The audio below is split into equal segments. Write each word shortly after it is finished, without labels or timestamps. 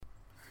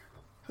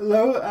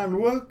Hello and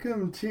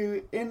welcome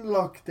to In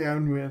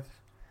Lockdown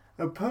With,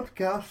 a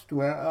podcast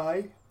where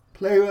I,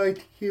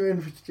 playwright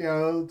Kieran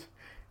Fitzgerald,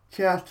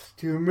 chats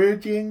to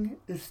emerging,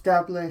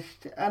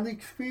 established and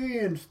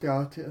experienced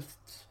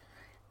artists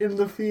in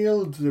the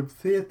fields of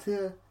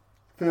theatre,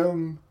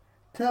 film,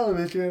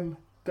 television,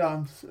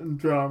 dance and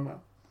drama,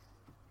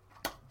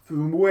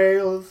 from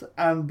Wales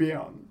and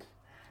beyond,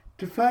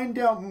 to find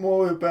out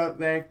more about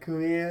their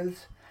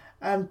careers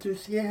and to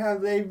see how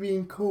they've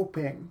been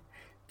coping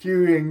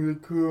during the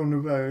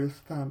coronavirus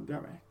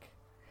pandemic.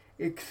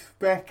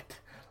 Expect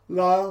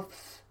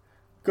laughs,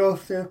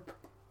 gossip,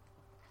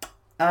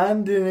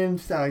 and an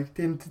insight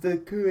into the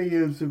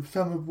careers of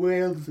some of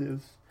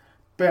Wales's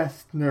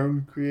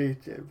best-known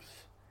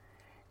creatives.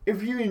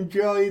 If you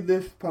enjoy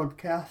this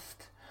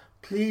podcast,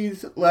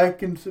 please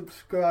like and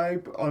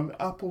subscribe on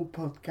Apple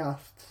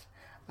Podcasts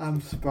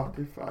and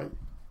Spotify.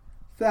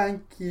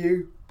 Thank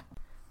you.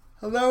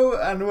 Hello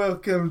and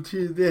welcome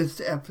to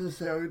this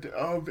episode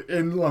of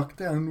In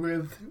Lockdown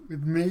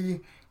with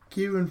me,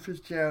 Kieran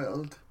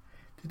Fitzgerald.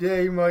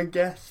 Today my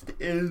guest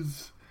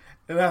is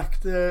an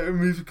actor, a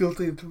musical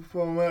theatre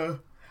performer,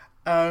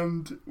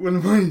 and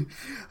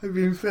I've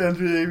been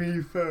friends with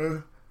Amy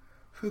for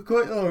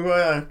quite a long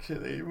while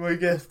actually. My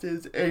guest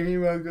is Amy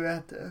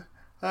Margaretta.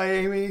 Hi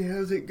Amy,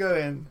 how's it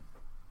going?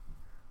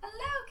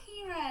 Hello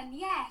Kieran,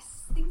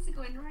 yes, things are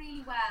going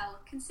really well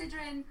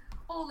considering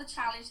all the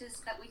challenges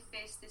that we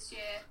faced this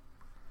year,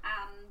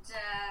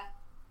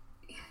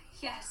 and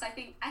yes, I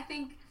think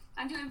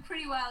I'm doing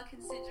pretty well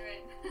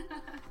considering.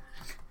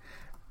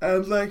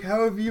 And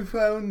how have you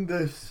found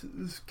this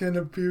kind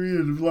of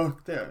period of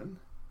lockdown?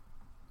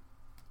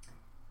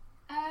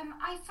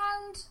 I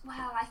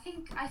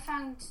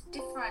found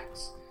different.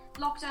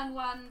 Lockdown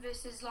 1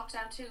 versus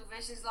Lockdown 2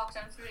 versus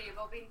Lockdown 3 have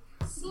all been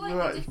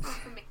slightly different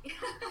for me.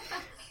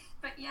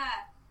 But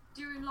yeah,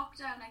 during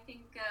lockdown I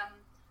think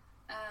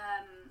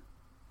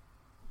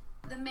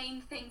the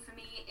main thing for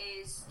me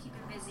is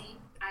keeping busy.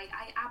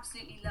 I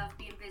absolutely love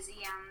being busy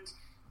and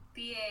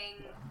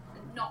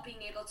not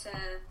being able to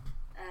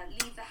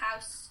leave the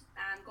house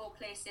and go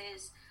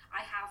places.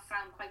 I have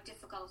found quite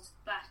difficult,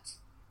 but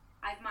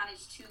I've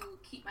managed to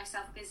keep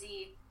myself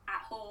busy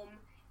at home,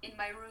 in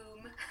my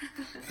room,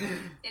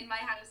 in my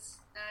house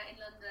in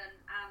London,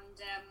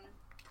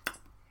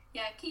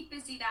 and keep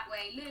busy that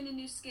way, learning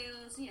new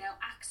skills,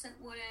 accent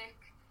work,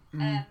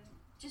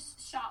 just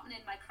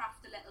sharpening my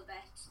craft a little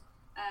bit.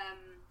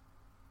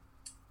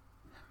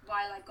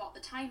 While I've got the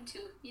time to,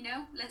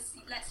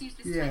 let's use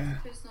this time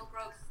for personal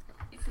growth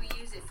if we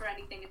use it for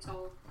anything at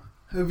all.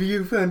 Have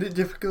you found it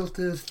difficult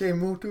to stay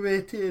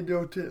motivated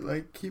or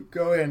to keep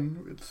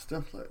going with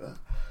stuff like that?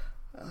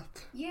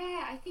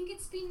 Yeah, I think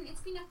it's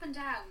been up and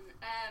down.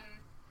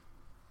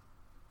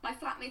 My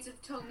flatmates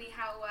have told me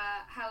how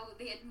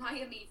they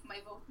admire me for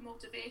my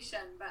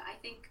motivation, but I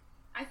think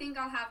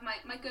I'll have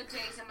my good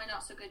days and my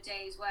not so good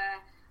days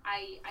where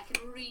I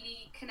can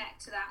really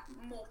connect to that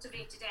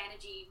motivated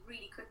energy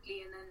really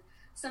quickly, and then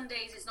some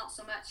days it's not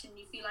so much and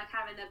you feel like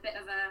having a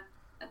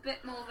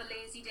bit more of a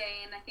lazy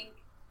day, and I think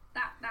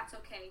that's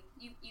okay.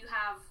 You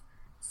have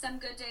some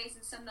good days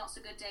and some not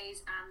so good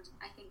days, and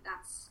I think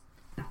that's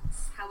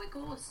how it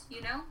goes,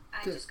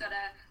 I just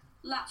gotta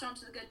latch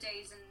onto the good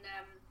days and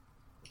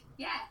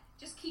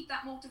just keep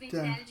that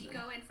motivated energy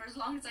going for as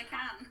long as I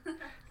can.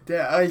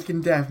 Yeah, I can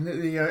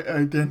definitely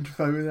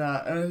identify with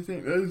that, and I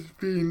think there's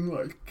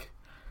been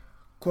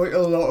quite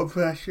a lot of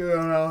pressure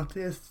on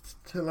artists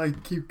to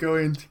keep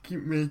going, to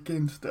keep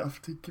making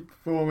stuff, to keep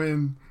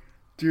performing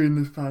during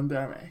this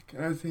pandemic.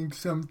 And I think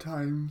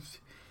sometimes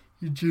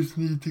you just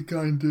need to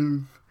kind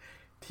of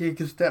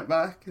take a step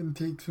back and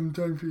take some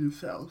time for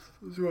yourself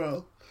as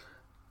well.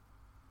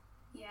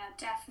 Yeah,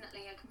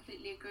 definitely, I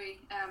completely agree.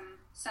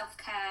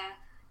 Self-care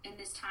in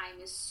this time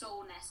is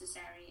so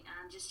necessary,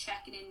 and just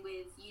checking in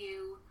with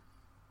you,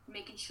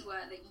 making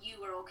sure that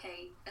you are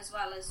okay, as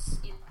well as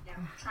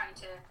trying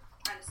to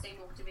stay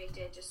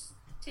motivated. Just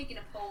taking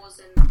a pause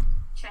and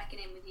checking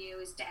in with you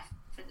is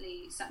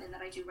definitely something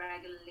that I do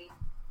regularly.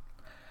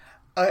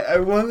 I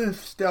want to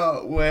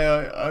start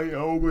where I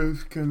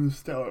always kind of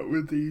start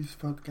with these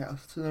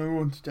podcasts, and I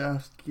wanted to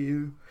ask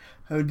you,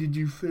 how did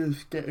you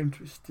first get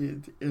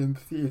interested in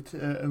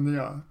theatre and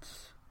the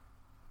arts?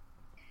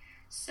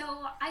 So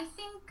I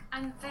think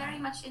I'm very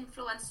much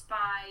influenced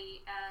by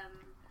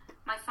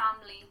my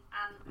family,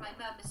 and my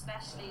mum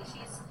especially.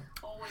 She's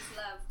always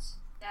loved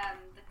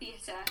the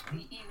theatre.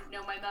 You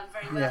know my mum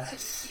very well,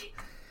 yes.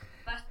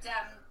 But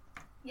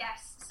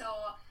yes, so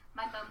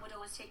my mum would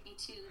always take me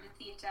to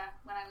the theatre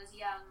when I was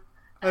young.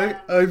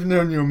 I've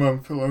known your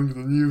mum for longer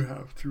than you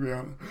have, to be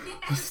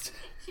honest.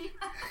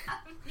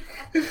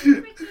 Which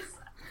is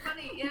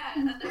funny, yeah.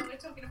 And then we're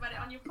talking about it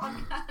on your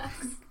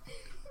podcast.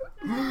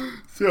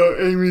 So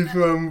Amy's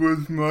mum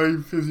was my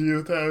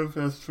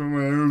physiotherapist from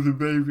when I was a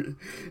baby.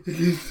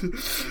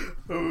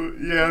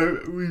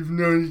 We've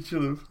known each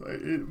other.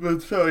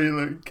 But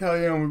sorry,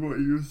 carry on with what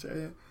you were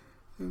saying.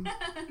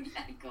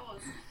 Yeah, of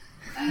course.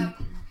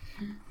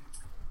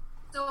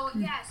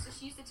 So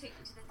she used to take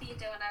me to the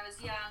theatre when I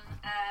was young.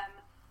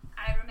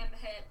 I remember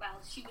her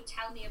she would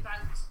tell me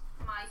about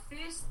my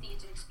first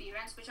theatre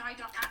experience, which I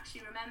don't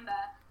actually remember,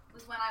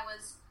 was when I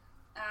was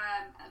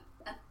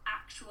an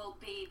actual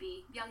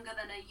baby, younger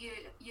than a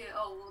year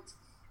old,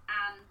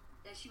 and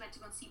she went to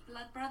go and see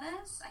Blood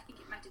Brothers. I think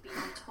it might have been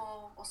on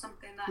tour or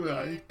something that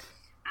year,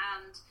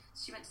 and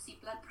she went to see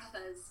Blood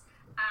Brothers,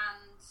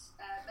 and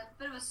a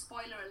bit of a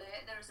spoiler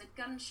alert, there was a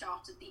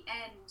gunshot at the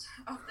end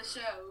of the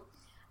show,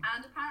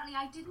 and apparently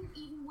I didn't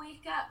even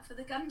wake up for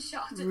the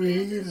gunshot at the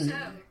end of the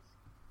show.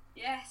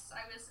 Yes,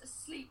 I was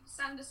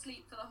sound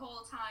asleep for the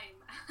whole time.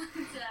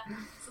 And,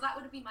 so that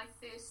would have been my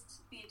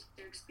first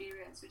theatre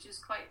experience, which is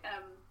quite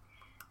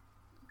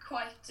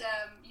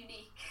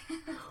unique.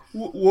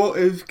 What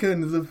is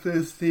kind of the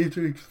first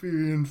theatre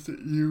experience that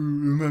you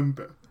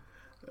remember?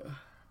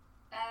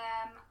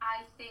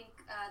 I think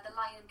The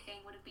Lion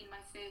King would have been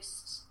my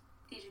first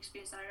theatre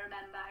experience that I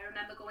remember. I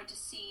remember going to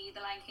see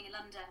The Lion King in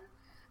London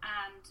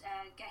and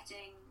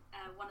getting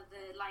one of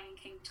the Lion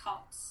King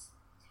tops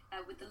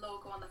with the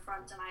logo on the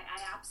front, and I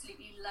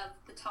absolutely loved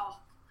the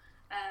top.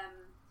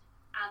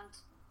 And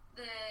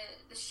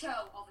the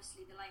show,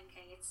 obviously, The Lion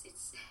King, it's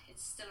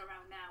still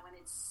around now, and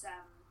it's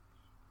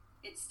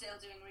still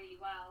doing really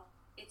well.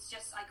 It's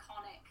just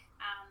iconic,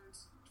 and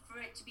for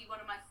it to be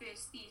one of my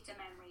first theatre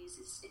memories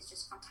is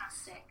just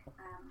fantastic.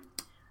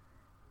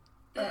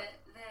 The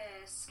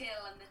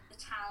skill and the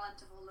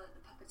talent of all the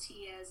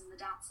puppeteers and the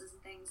dancers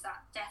and things,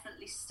 that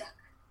definitely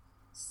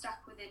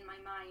stuck within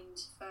my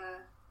mind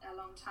for a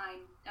long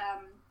time.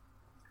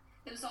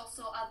 There was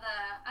also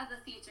other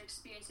theatre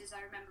experiences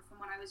I remember from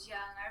when I was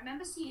young. I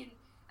remember seeing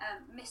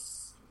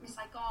Miss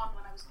Saigon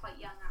when I was quite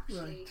young,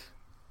 actually,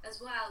 as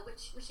well,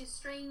 which is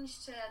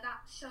strange.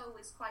 That show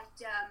is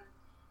quite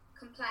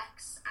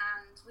complex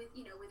and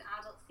with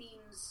adult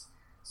themes.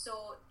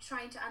 So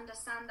trying to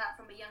understand that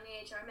from a young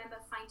age, I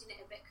remember finding it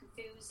a bit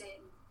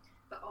confusing,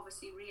 but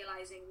obviously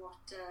realising what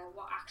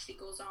actually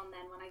goes on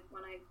then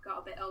when I got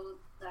a bit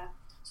older.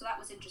 So that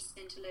was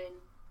interesting to learn.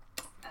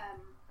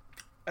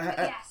 But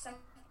yes,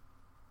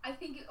 I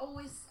think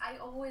I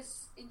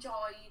always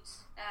enjoyed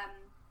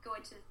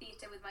going to the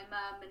theatre with my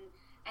mum, and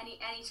any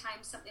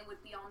time something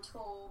would be on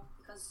tour,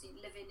 because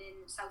living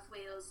in South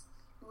Wales,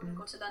 we wouldn't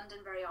go to London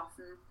very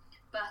often.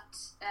 But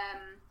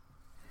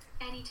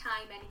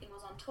anytime anything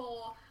was on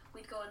tour,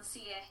 we'd go and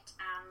see it,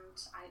 and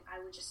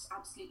I would just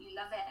absolutely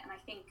love it. And I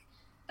think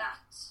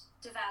that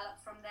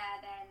developed from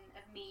there then,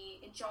 of me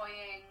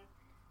enjoying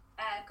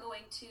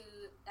going to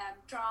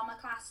drama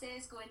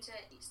classes,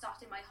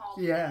 starting my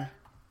hobby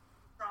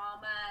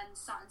drama, and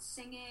starting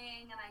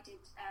singing, and I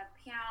did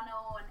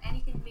piano and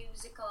anything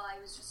musical. I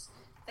was just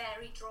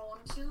very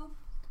drawn to.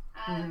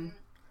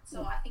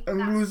 So I think.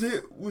 And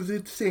was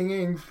it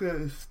singing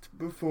first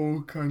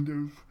before kind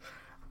of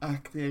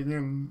acting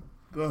and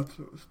that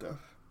sort of stuff?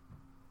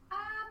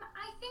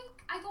 I think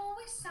I've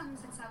always sung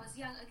since I was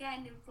young.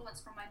 Again,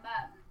 influenced from my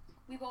mum.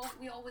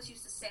 We always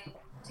used to sing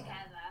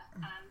together,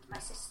 and my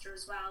sister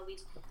as well.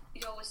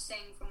 We'd always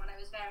sing from when I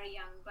was very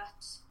young.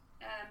 But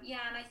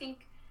and I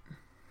think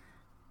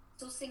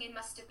so. Singing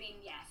must have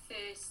been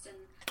first,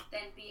 and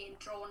then being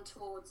drawn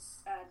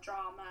towards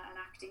drama and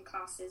acting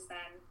classes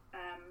then.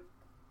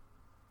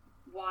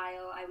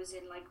 While I was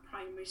in like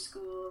primary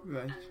school,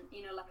 and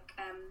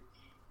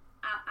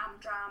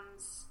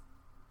Amdrams,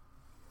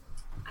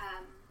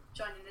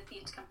 joining the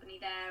theatre company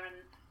there,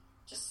 and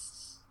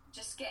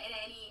just getting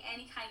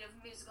any kind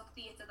of musical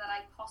theatre that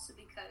I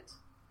possibly could.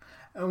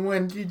 And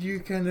when did you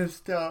kind of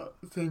start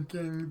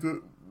thinking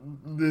that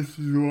this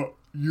is what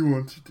you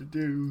wanted to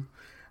do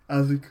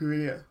as a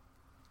career?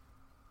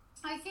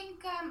 I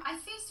think I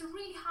faced a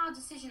really hard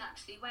decision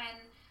actually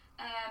when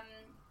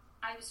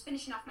I was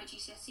finishing off my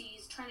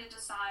GCSEs, trying to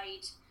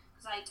decide,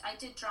 because I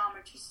did drama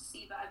at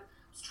GCSE, but I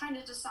was trying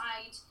to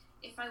decide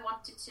if I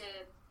wanted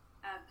to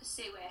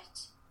pursue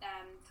it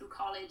through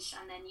college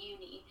and then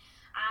uni.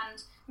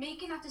 And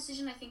making that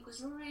decision, I think,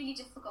 was really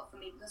difficult for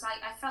me, because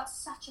I felt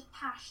such a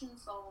passion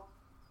for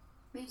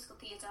musical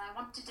theatre. I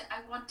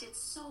wanted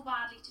so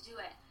badly to do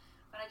it,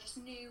 but I just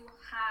knew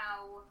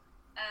how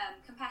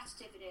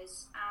competitive it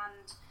is,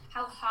 and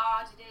how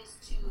hard it is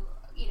to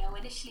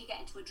initially get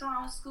into a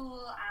drama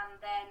school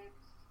and then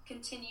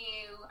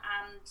continue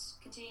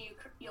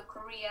your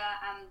career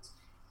and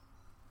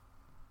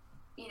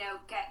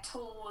get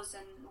tours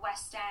and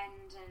West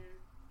End, and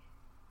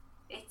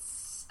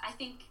I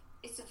think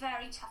it's a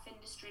very tough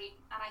industry,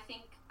 and I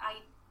think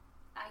I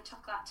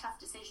took that tough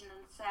decision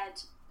and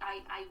said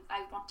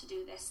I want to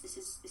do this. This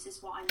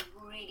is what I'm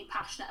really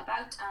passionate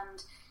about,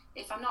 and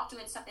if I'm not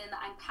doing something that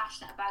I'm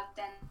passionate about,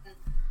 then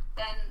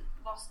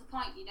what's the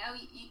point? You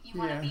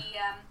want to be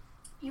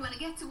you want to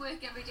get to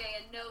work every day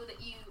and know that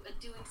you are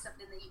doing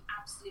something that you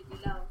absolutely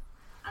love,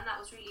 and that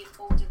was really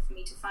important for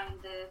me to find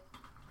the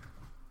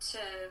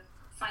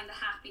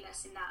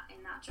happiness in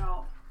that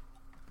job.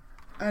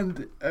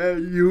 And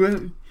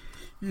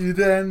you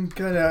then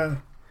kind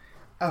of,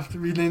 after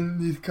being in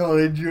this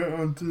college, you went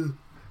on to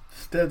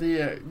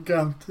study at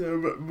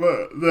GAMTA,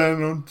 but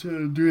then on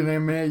to doing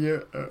an MA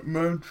at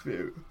Mount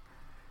View.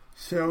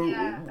 So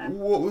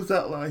what was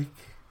that like?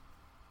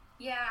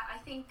 Yeah, I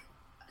think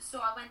so.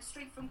 I went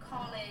straight from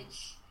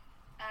college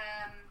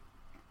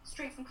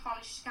to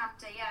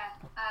Ganta,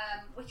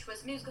 which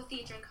was musical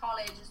theatre in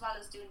college as well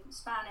as doing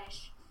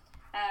Spanish.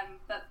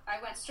 But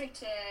I went straight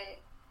to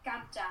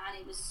Ganta and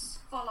it was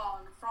full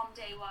on from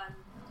day one.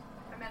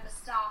 I remember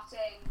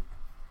starting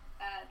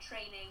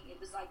training. It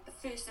was like the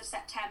 1st of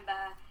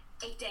September,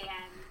 8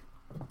 a.m.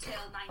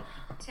 till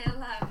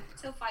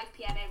 5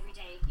 p.m. every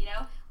day. You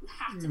know, we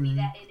had to be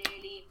there in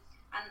early,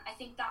 and I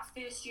think that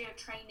first year of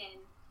training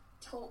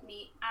taught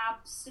me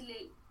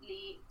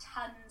absolutely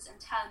tons and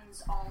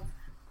tons of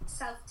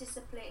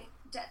self-discipline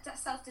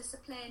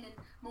and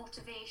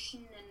motivation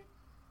and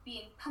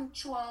being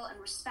punctual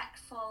and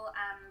respectful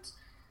and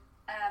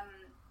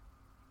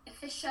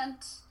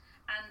efficient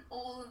and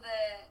all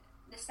the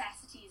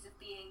necessities of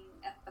being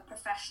a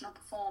professional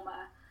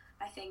performer.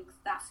 I think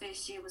that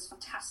first year was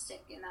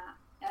fantastic in that,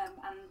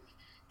 and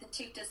the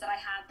tutors that I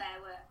had there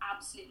were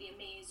absolutely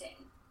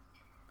amazing,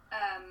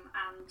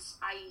 and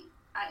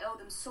I owe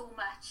them so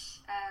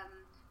much.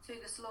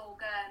 Fergus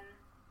Logan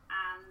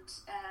and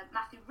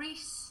Matthew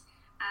Rees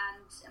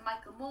and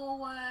Michael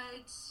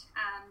Morwood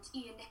and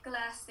Ian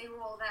Nicholas, they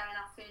were all there in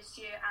our first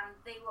year and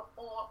they were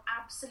all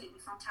absolutely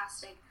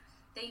fantastic.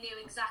 They knew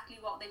exactly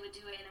what they were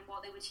doing and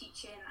what they were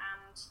teaching,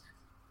 and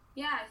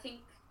I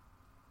think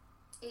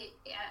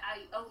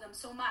I owe them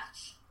so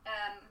much,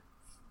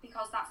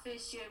 because that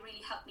first year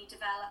really helped me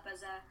develop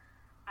as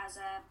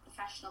a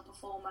professional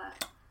performer.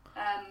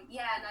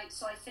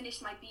 So I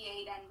finished my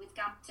BA then with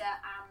Ganta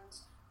and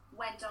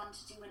went on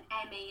to do an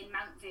MA in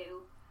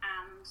Mountview,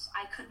 and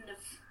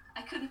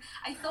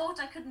I thought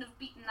I couldn't have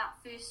beaten that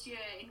first year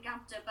in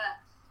Ganta, but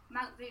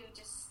Mountview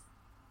just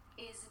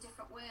is a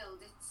different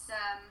world.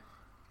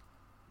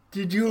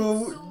 Did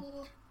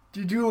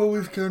you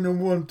always kind of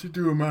want to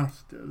do a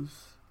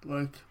master's?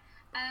 Like,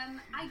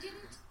 I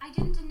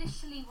didn't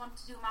initially want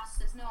to do a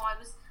master's. No,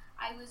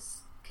 I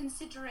was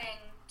considering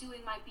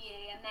doing my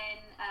BA and then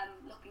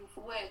looking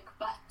for work,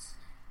 but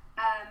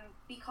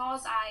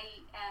because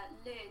I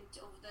learned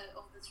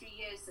over the 3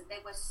 years that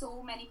there were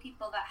so many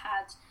people that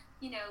had,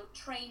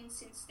 trained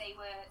since they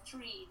were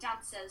 3,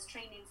 dancers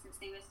training since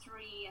they were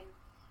 3, and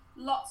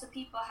lots of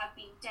people have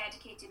been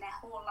dedicating their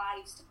whole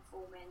lives to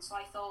performing. So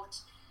I thought,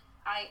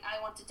 I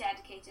want to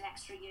dedicate an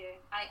extra year.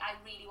 I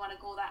really want to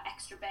go that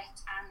extra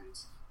bit and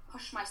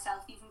push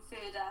myself even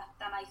further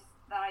than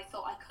I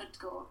thought I could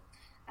go.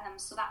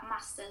 So that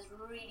masters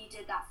really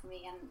did that for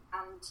me, and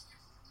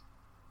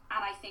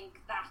I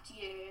think that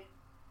year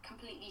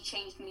completely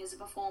changed me as a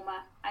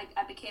performer.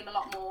 I became a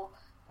lot more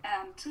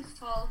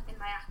truthful in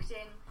my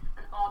acting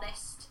and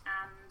honest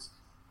and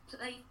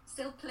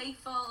still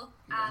playful,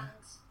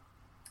 and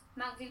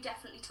Mountview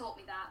definitely taught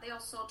me that. They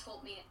also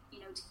taught me,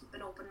 to keep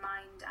an open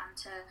mind and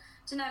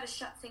to never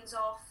shut things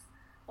off,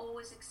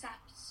 always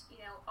accept,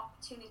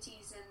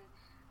 opportunities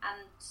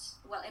and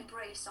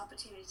embrace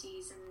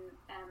opportunities, and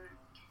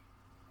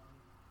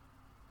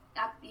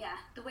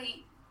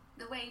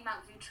the way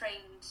Mountview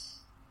trained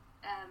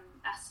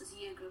us as a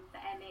year group, the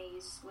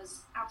MAs,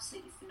 was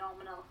absolutely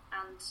phenomenal.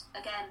 And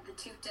again, the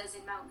tutors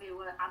in Mountview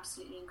were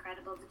absolutely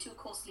incredible. The 2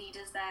 course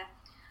leaders there,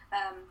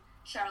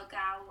 Cheryl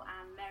Gow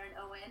and Meryn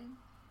Owen,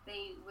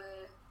 they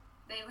were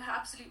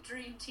absolute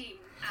dream team,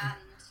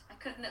 and I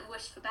couldn't have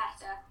wished for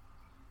better.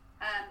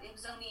 It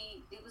was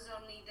only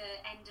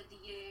the end of the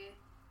year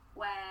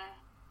where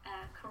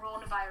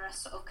coronavirus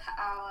sort of cut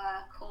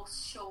our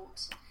course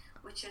short,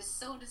 which is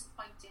so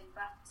disappointing,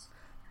 but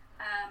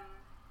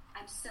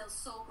I'm still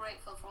so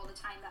grateful for all the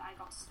time that I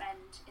got to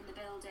spend in the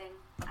building,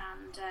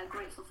 and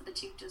grateful for the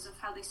tutors of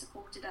how they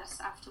supported us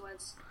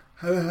afterwards.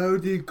 How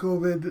did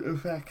COVID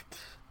affect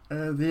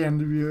the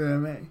end of your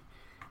MA?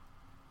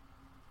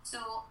 So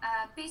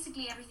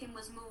basically everything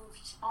was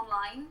moved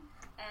online.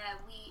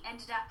 We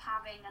ended up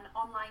having an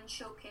online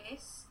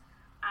showcase,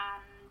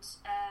 and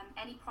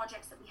any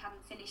projects that we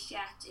hadn't finished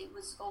yet, it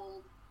was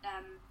all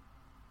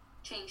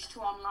changed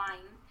to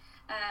online,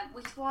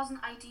 which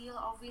wasn't ideal,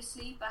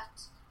 obviously,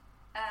 but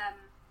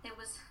there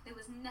was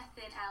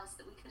nothing else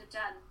that we could have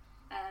done.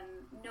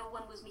 No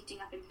one was meeting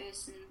up in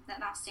person at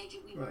that stage.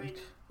 We were in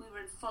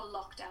full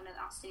lockdown at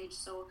that stage,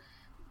 so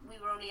we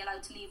were only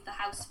allowed to leave the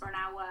house for an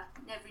hour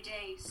every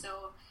day.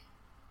 So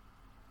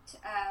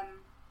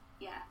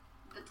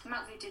the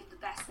Mountview did the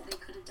best that they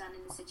could have done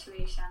in the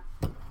situation.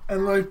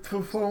 And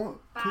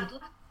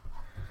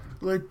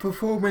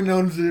performing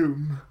on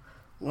Zoom,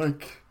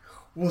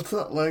 what's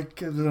that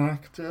like as an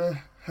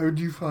actor? How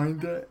do you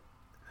find it?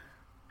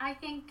 I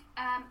think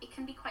it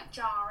can be quite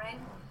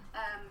jarring.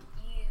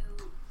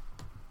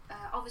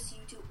 Obviously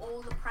you do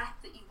all the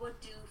prep that you would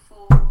do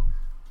for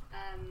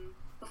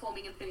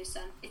performing in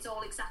person. It's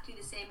all exactly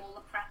the same, all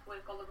the prep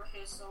work, all the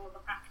rehearsal, all the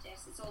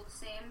practice, it's all the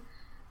same.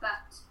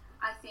 But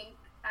I think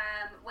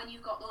when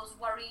you've got those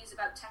worries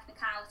about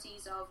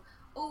technicalities of,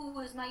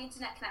 is my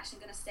internet connection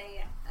going to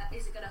stay,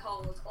 is it going to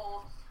hold,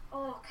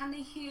 or can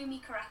they hear me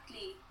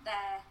correctly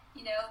there,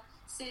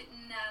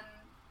 certain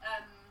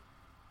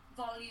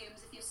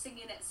volumes, if you're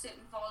singing at a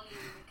certain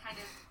volume, it kind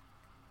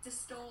of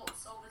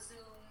distorts over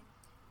Zoom,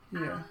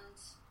 and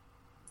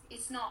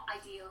not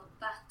ideal,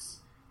 but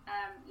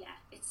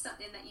it's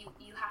something that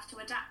you have to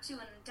adapt to,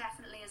 and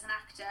definitely as an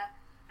actor,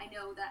 I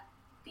know that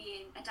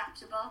being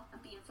adaptable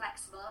and being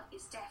flexible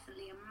is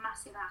definitely a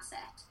massive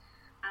asset,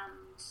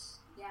 and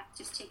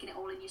just taking it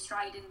all in your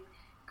stride and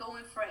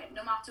going for it,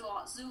 no matter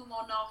what, Zoom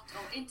or not,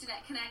 or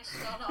internet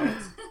connection or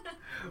not.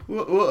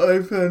 What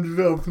I found as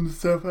well from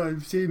stuff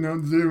I've seen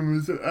on Zoom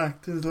is that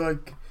actors,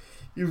 like,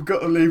 you've got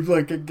to leave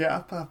like a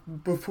gap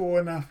before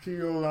and after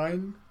your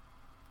line,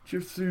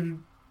 just to.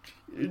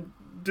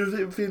 Does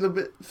it feel a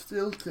bit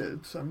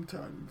stilted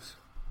sometimes?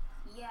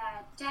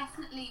 Yeah,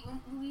 definitely.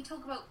 When we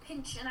talk about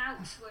pinch and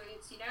ouch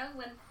words,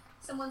 when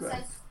someone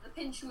says the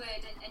pinch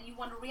word and you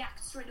want to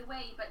react straight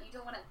away, but you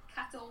don't want to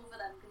cut over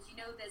them because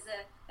there's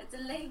a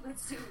delay with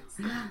Zoom,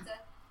 so you have to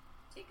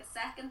take a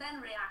second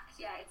then react.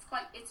 Yeah, it's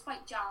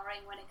quite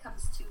jarring when it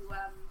comes to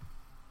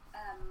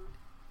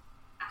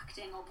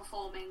acting or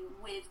performing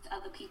with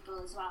other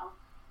people as well.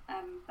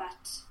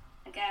 But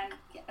again,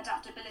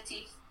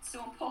 adaptability is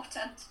so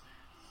important.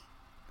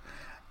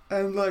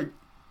 And like,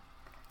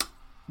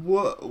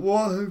 what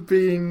have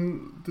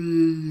been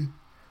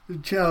the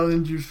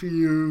challenges for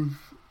you?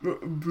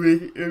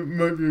 It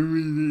might be a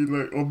really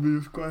like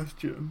obvious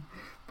question,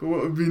 but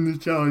what have been the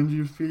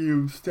challenges for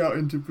you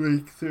starting to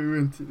break through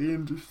into the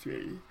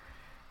industry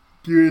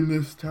during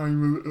this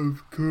time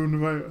of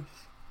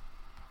coronavirus?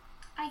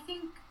 I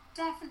think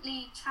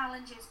definitely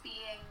challenges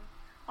being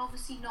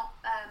obviously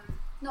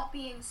not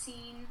being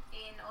seen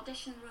in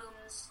audition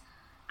rooms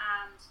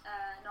and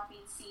not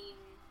being seen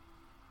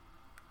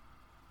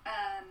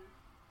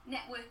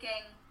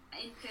networking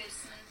in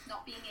person,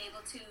 not being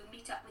able to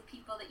meet up with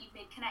people that you've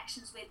made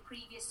connections with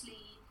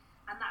previously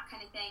and that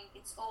kind of thing.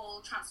 It's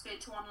all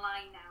transferred to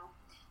online now.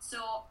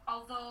 So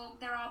although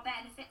there are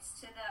benefits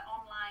to the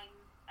online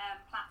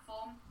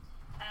platform,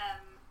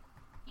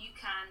 you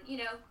can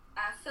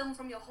film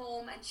from your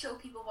home and show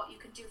people what you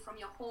can do from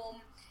your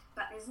home,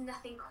 but there's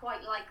nothing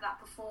quite like that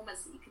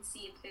performance that you can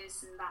see in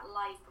person, that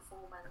live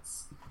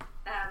performance.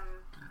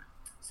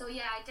 So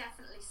yeah, I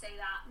definitely say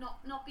that.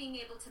 Not being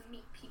able to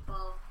meet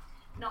people,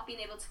 not being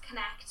able to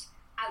connect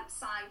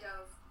outside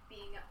of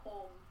being at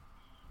home.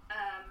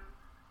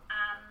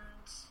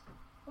 And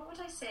what would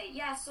I say?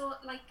 Yeah, so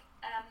like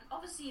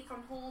obviously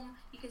from home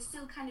you can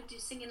still kind of do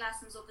singing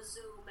lessons over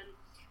Zoom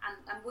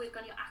and work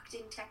on your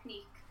acting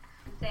technique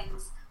and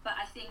things. But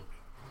I think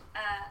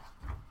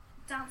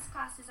dance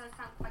classes I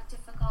found quite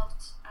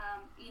difficult.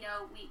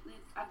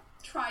 I've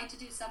tried to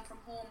do some from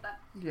home, but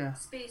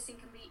spacing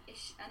can be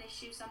an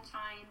issue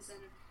sometimes.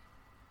 And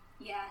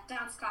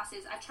dance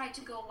classes I've tried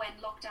to go when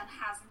lockdown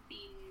hasn't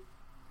been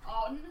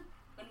on,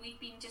 when we've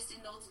been just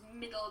in those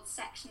middle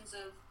sections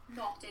of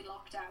not in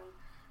lockdown.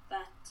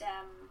 But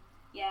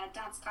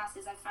dance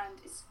classes I found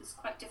is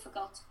quite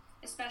difficult,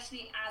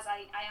 especially as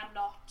I am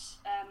not,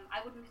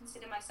 I wouldn't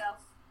consider myself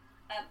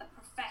a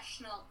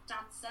professional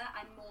dancer.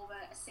 I'm more of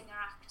a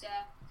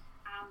singer-actor,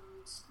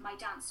 and my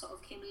dance sort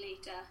of came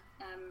later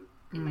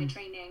in my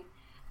training,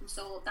 and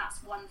so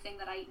that's one thing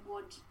that I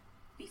would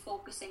be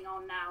focusing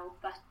on now.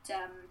 But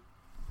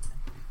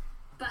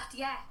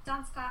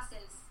dance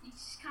classes, you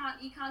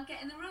can't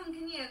get in the room,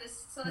 can you?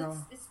 It's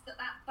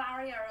that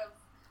barrier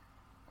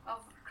of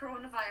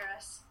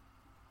coronavirus.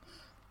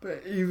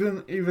 But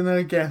even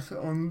I guess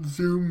on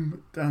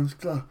Zoom dance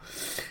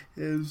class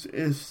is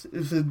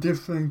a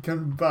different kind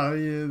of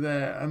barrier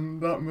there,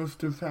 and that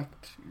must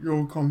affect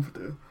your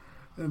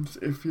confidence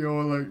if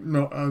you're like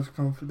not as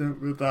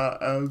confident with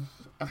that as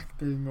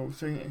acting or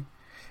singing.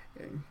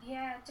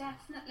 Yeah,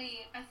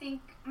 definitely. I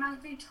think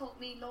Mountvew taught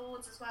me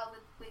loads as well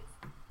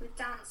with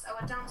dance.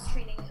 Our dance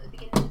training at the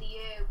beginning of the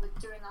year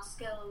during our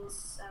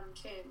skills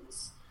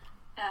terms.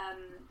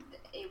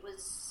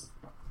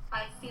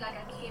 I feel like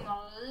I came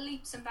on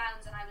leaps and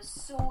bounds, and I was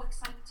so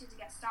excited to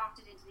get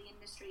started into the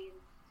industry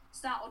and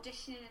start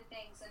auditioning and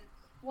things. And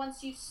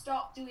once you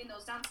stop doing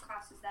those dance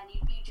classes, then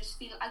you just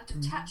feel out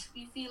of touch.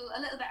 You feel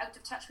a little bit out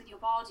of touch with your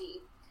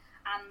body.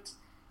 And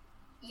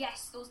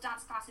yes, those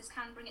dance classes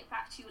can bring it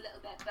back to you a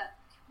little bit, but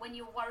when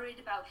you're worried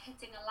about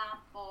hitting a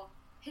lamp or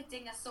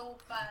hitting a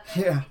sofa,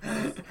 then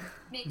it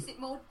makes it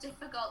more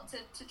difficult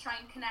to try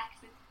and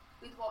connect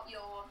with what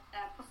you're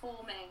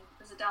performing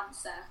as a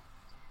dancer.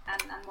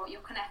 And what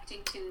you're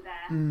connecting to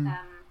there.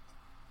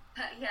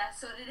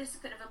 So it is a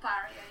bit of a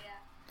barrier,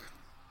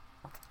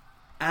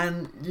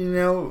 And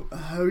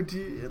how do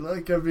you,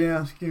 like, I've been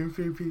asking a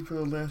few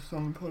people this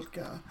on the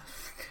podcast,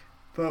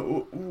 but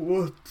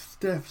what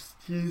steps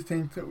do you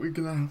think that we're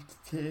going to have to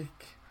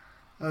take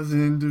as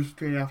an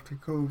industry after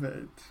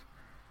COVID?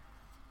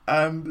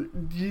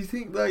 And do you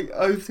think, like,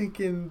 I was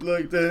thinking,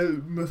 like, there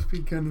must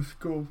be kind of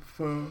scope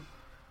for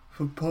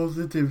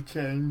positive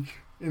change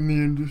in the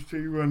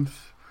industry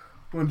once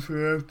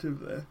we're out of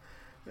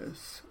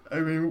this. I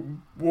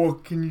mean,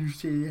 what can you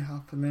see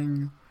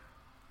happening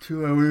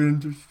to our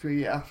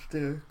industry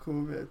after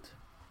COVID?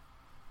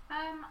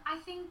 I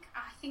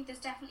think there's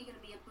definitely going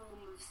to be a boom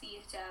of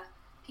theatre.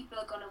 People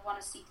are going to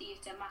want to see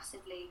theatre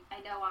massively.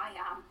 I know I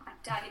am. I'm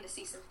dying to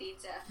see some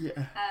theatre. Yeah.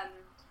 And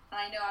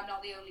I know I'm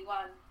not the only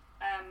one.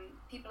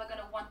 People are going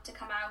to want to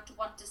come out,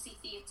 want to see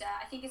theatre.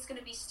 I think it's going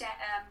to be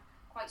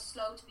quite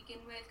slow to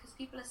begin with, because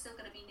people are still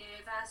going to be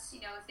nervous,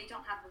 if they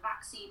don't have the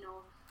vaccine,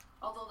 or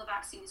although the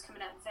vaccine is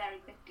coming out very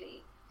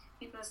quickly,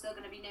 people are still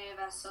going to be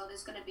nervous. So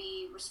there's going to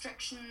be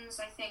restrictions,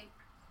 I think,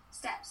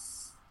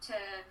 steps to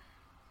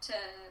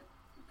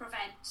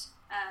prevent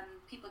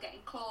people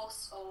getting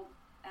close, or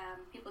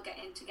people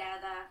getting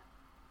together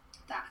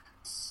that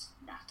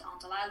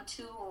aren't allowed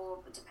to,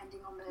 or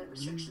depending on the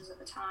restrictions at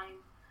the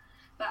time.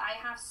 But I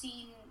have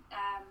seen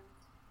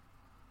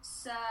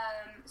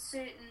some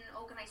certain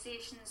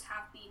organisations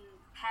have been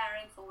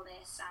preparing for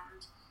this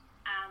and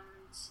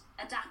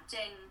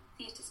adapting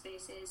theatre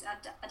spaces,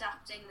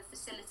 adapting the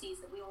facilities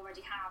that we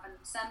already have, and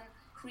some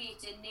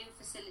creating new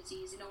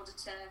facilities in order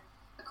to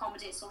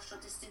accommodate social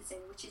distancing,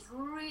 which is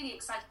really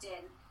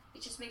exciting.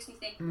 It just makes me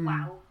think,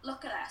 wow,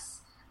 look at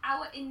us.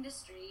 Our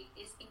industry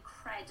is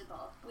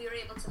incredible. We are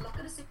able to look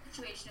at a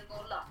situation and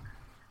go, look,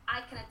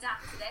 I can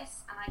adapt to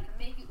this and I can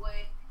make it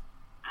work.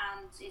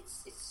 And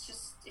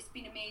it's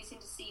been amazing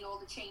to see all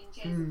the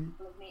changes that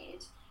people have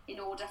made in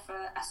order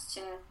for us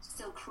to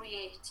still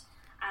create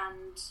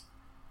and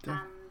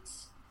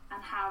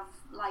have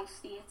live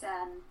theatre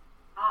and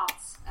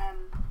arts.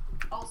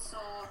 Also,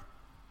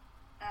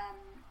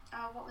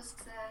 what was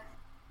the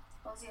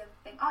other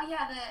thing? Oh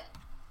yeah,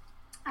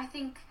 I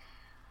think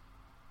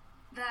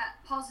that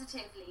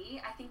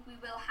positively, I think we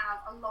will have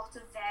a lot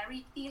of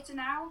varied theatre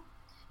now.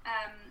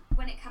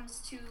 When it comes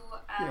to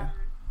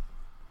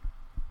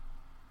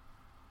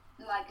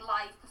like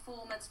live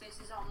performance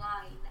versus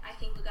online, I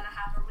think we're going to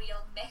have a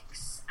real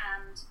mix,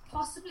 and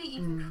possibly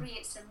even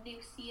create some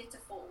new theatre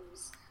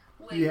forms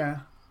with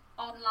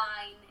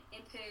online,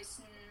 in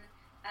person.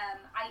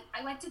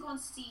 I went to go and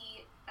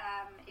see,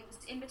 it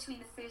was in between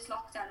the first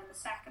lockdown and the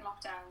second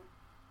lockdown,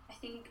 I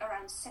think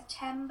around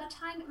September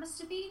time it must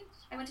have been.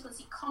 I went to go and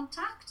see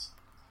Contact,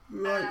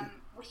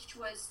 which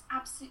was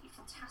absolutely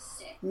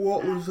fantastic.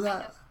 What was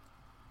that?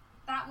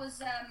 That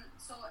was,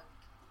 so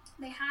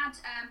they had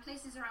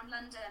places around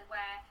London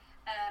where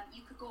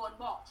you could go and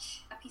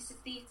watch a piece of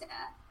theatre,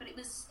 but it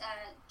was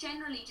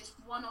generally just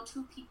one or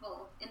two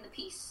people in the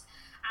piece,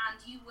 and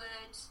you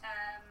would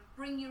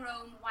bring your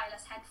own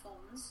wireless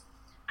headphones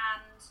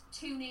and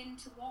tune in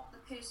to what the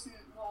person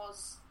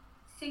was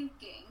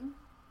thinking,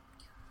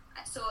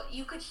 so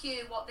you could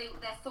hear what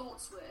their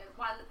thoughts were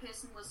while the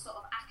person was sort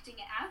of acting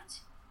it out.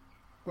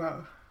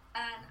 Wow.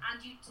 And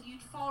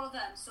you'd follow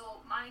them. So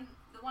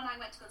the one I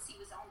went to go see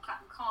was on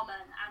Clapham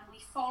Common, and we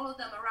followed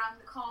them around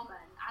the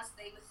common as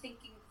they were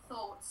thinking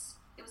thoughts.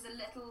 There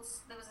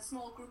was a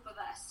small group of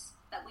us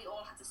that we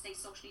all had to stay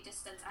socially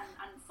distant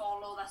and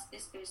follow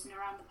this person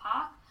around the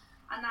park,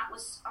 and it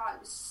was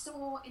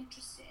so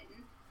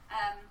interesting.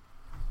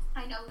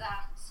 I know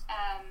that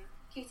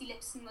Katie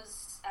Lipson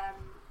was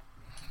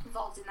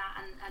involved in that,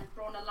 and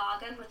Brona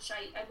Lagan, which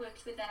I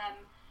worked with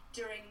them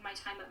during my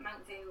time at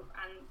Mount View,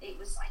 and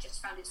I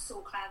just found it so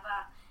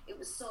clever. It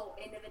was so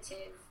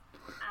innovative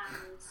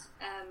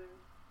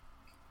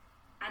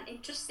and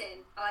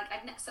interesting.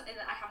 Something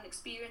that I haven't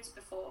experienced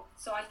before.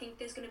 So I think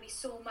there's going to be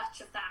so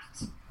much of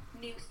that.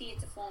 New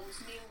theatre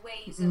forms, new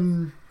ways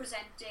of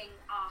presenting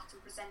art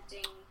and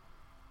presenting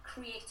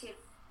creativity,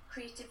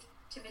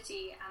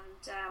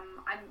 and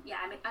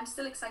I'm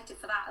still excited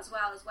for that as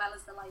well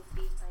as the live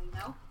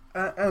theatre,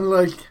 And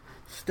like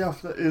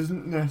stuff that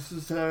isn't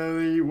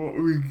necessarily what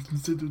we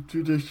consider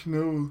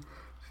traditional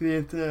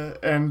theatre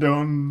and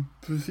on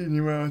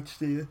proscenium arts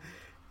theatre.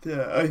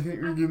 I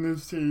think we're going to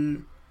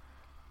see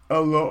a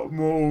lot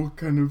more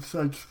kind of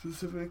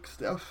site-specific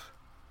stuff.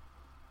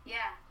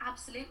 Yeah,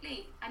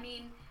 absolutely. I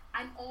mean,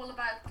 I'm all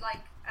about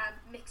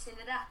mixing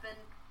it up and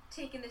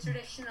taking the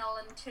traditional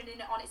and turning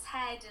it on its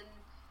head and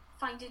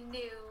finding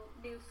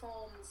new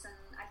forms,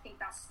 and I think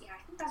that's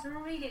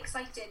really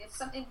exciting. If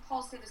something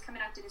positive is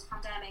coming out of this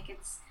pandemic,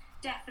 it's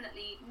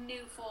definitely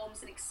new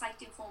forms and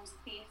exciting forms of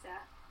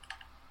theatre.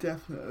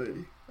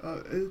 Definitely.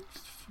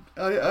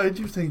 I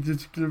do think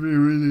it's going to be a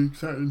really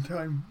exciting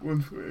time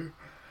once we're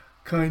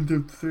kind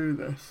of through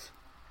this.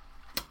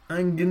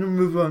 I'm going to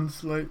move on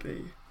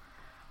slightly.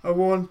 I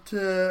want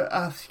to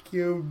ask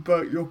you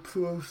about your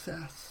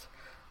process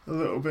a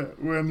little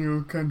bit when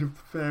you're kind of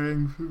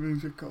preparing for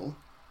musical.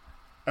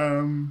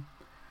 And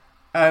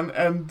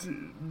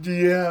do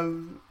you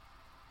have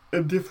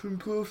a different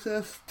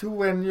process to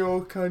when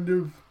you're kind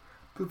of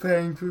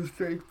preparing for a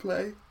straight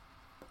play?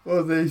 Or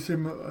are they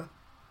similar?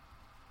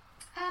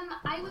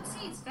 I would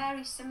say it's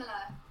very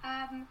similar.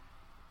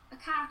 A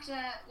character,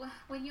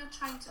 when you're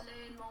trying to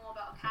learn more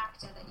about a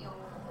character that you're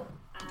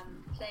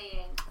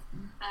playing,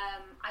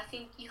 I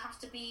think you have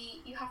to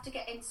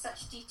get in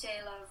such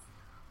detail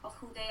of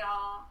who they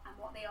are and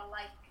what they are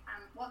like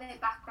and what their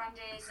background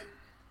is and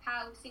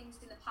how things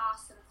in the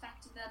past have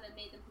affected them and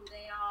made them who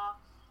they are.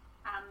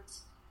 And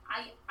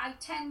I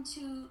tend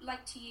to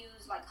like to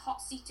use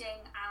hot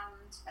seating,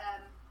 and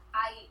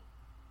I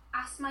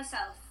ask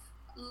myself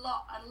a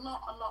lot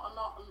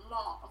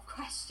of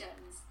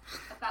questions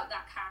about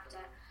that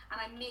character, and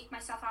I make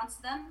myself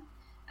answer them,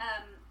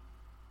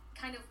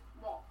 kind of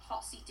what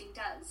hot seating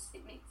does,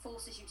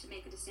 forces you to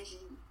make a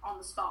decision on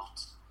the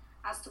spot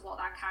as to what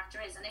that character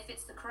is, and if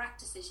it's the correct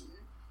decision,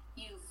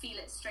 you feel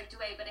it straight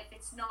away. But if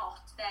it's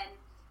not, then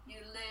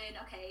you learn,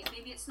 okay,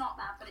 maybe it's not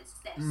that, but it's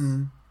this.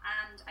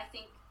 And I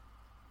think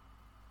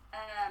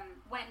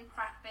when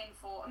prepping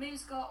for a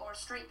musical or a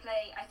straight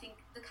play, I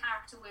think the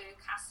character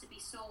work has to be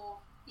so,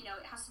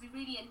 it has to be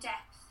really in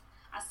depth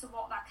as to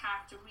what that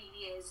character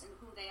really is and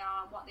who they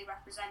are, what they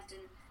represent,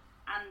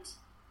 and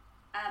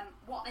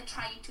what they're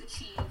trying to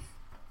achieve.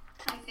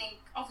 I think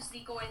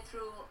obviously going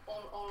through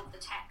all of the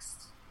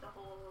text, the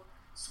whole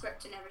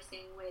script and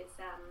everything with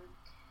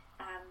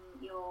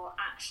your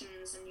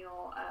actions and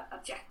your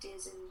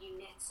objectives and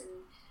units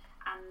and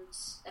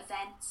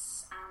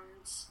events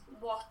and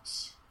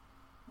what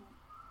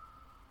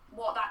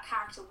that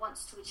character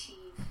wants to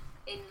achieve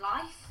in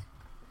life,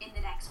 in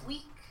the next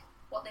week,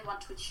 what they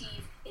want to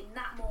achieve in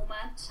that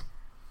moment.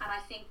 And I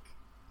think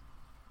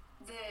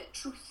the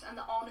truth and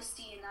the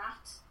honesty in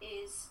that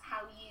is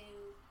how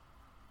you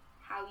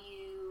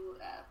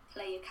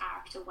play a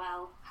character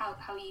well,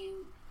 how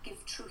you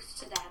give truth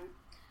to them.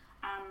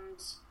 And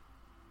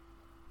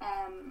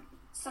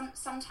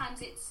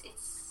sometimes it's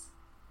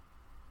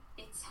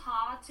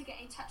hard to get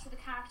in touch with a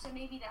character.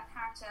 Maybe that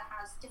character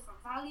has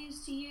different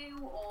values to you,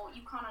 or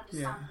you can't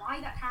understand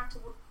why that character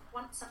would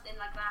want something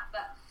like that.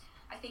 But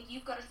I think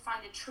you've got to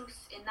find a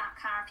truth in that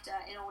character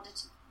in order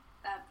to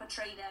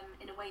portray them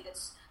in a way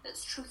that's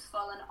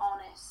truthful and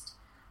honest,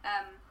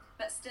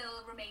 but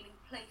still remaining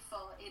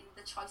playful in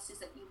the choices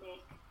that you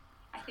make.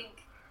 I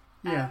think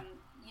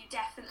you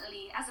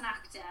definitely, as an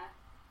actor,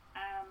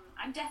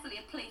 I'm definitely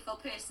a playful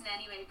person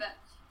anyway, but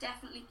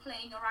definitely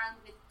playing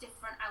around with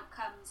different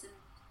outcomes and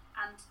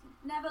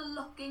never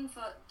looking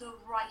for the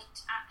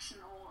right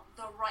action or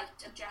the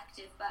right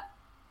objective, but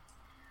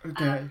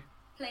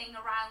playing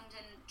around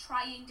and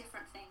trying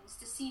different things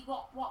to see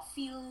what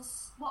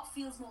feels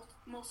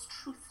most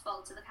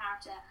truthful to the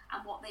character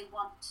and what they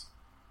want.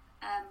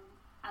 And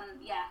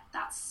yeah,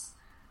 that's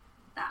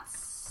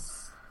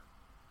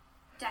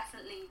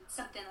definitely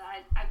something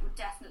that I would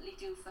definitely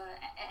do for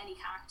any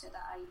character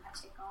that I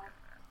take on.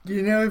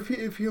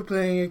 If you're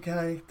playing a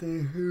character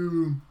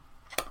who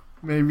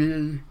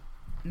maybe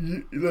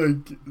you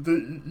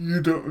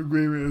don't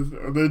agree with,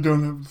 or they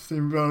don't have the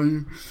same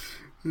value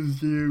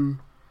as you,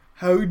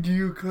 how do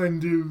you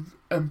kind of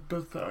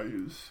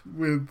empathise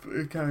with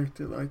a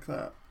character like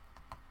that?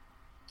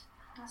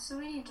 That's a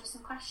really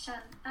interesting question.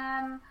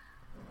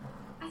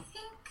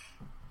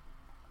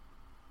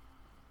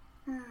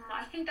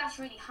 I think that's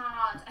really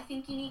hard. I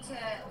think you need to,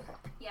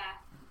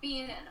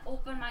 being an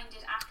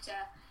open-minded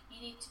actor,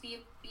 you need to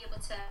be able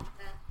to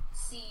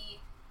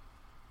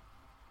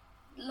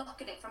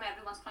look at it from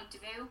everyone's point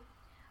of view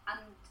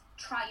and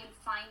try and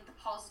find the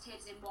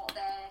positives in what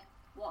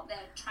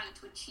they're trying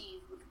to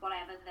achieve with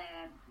whatever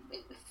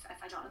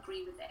if I don't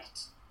agree with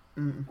it.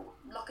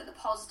 Look at the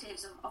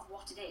positives of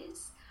what it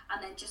is,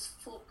 and then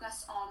just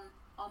focus on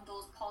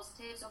those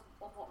positives of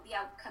what the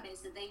outcome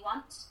is that they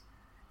want,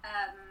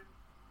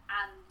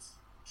 and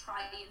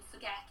try and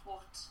forget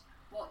what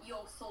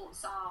your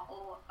thoughts are,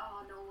 or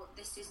oh no,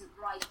 this isn't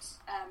right.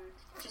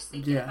 Just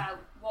thinking about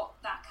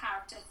what that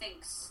character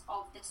thinks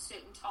of this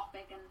certain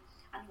topic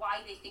and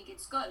why they think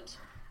it's good.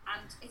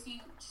 And if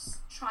you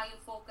just try and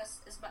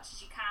focus as much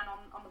as you can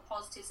on the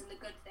positives and the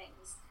good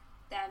things,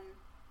 then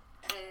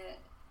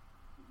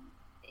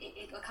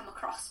it'll come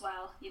across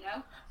well,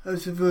 I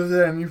suppose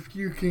then if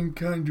you can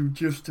kind of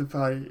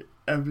justify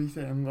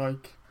everything,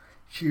 like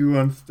she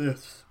wants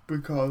this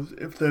because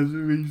if there's a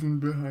reason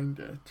behind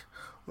it,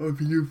 or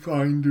if you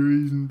find a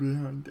reason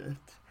behind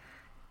it,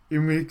 it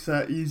makes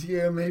that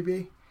easier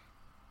maybe?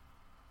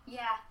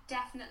 Yeah,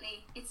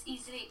 definitely. It's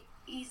easier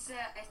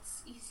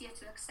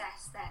to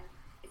access then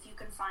if you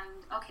can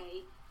find,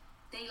 okay,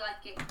 they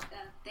like it,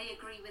 they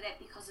agree with it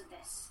because of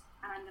this,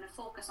 and I'm going to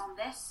focus on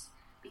this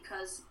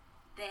because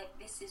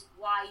this is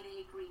why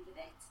they agree with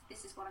it.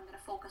 This is what I'm going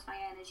to focus my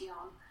energy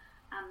on,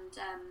 and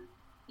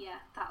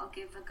that'll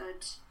give a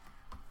good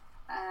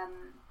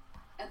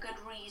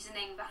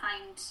reasoning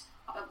behind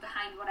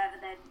whatever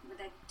they're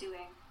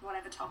doing,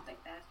 whatever topic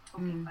they're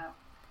talking about.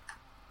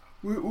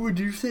 Would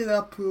you say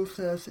that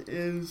process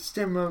is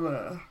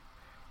similar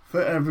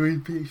for every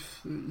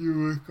piece that you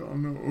work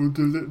on, or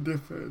does it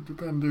differ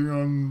depending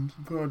on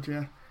the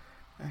project?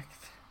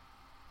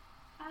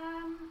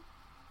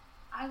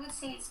 I would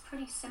say it's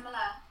pretty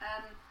similar.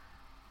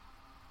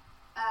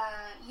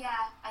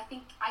 I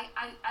think I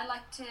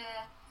like to.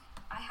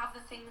 I have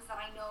the things that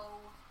I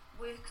know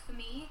work for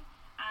me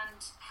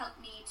and help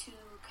me to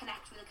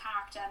connect with a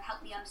character and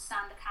help me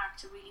understand the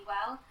character really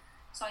well.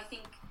 So I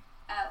think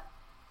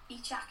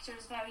each actor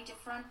is very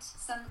different.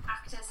 Some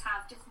actors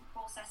have different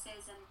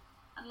processes and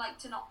like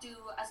to not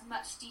do as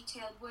much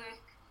detailed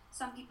work.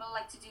 Some people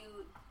like to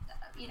do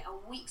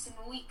weeks and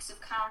weeks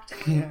of character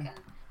work,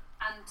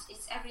 and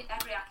it's every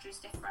actor is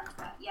different.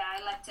 But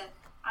I like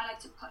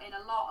to put in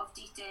a lot of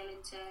detail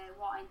into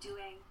what I'm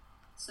doing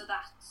so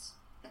that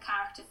the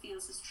character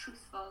feels as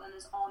truthful and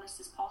as honest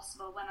as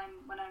possible when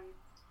I'm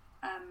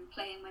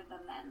playing with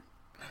them then.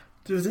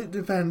 Does it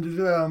depend as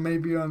well,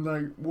 maybe on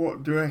like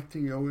what director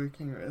you're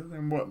working with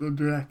and what the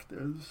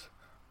director's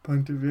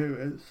point of view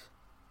is?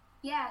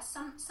 Yeah,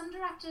 some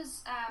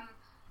directors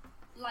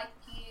like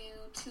you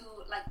to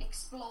like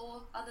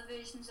explore other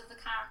versions of the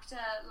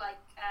character, like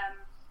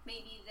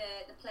maybe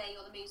the play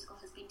or the musical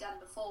has been done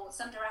before.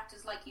 Some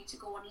directors like you to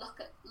go and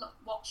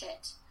watch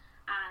it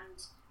and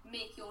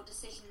make your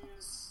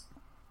decisions,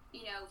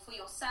 you know, for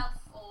yourself,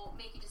 or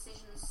make your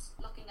decisions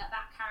looking at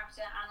that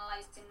character,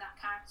 analysing that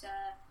character,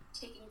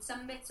 taking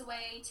some bits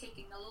away,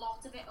 taking a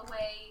lot of it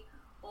away,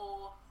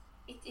 or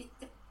it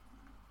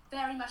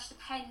very much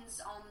depends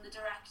on the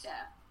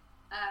director.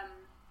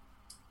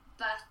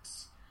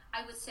 But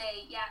I would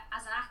say, yeah,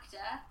 as an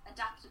actor,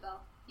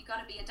 adaptable. You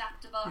got to be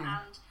adaptable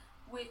and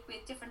work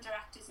with different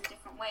directors in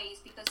different ways,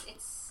 because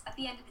it's, at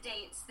the end of the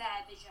day, it's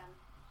their vision.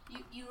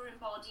 You're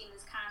embodying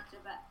this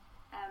character, but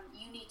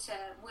you need to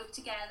work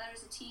together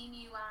as a team,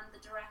 you and the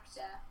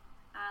director,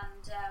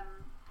 and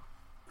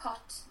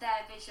put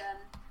their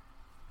vision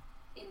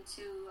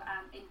into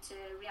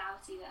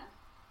reality then.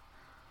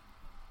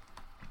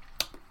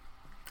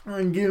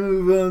 I'm going to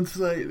move on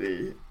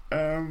slightly.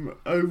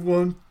 I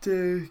want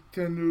to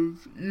kind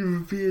of,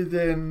 you've appeared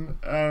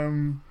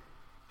in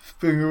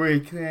Spring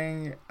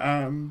Awakening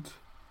and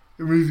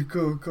a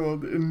musical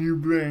called A New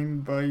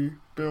Brain by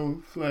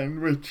Bill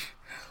Flynn, which,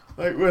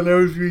 like, when I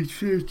was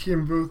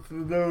researching both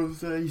of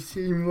those, they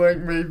seem like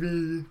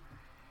maybe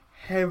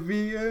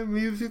heavier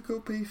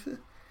musical pieces.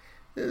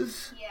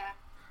 Yeah.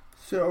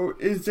 So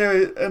is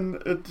there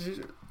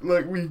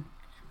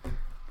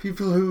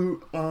people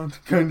who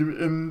aren't kind of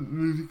in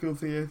musical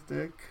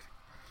theatre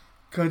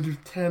kind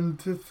of tend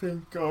to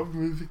think of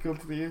musical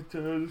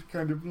theatre as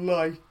kind of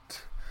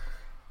light.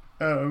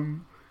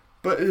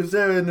 But is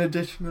there an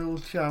additional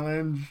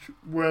challenge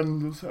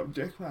when the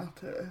subject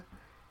matter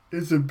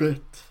is a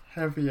bit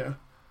heavier?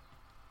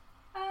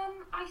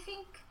 I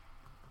think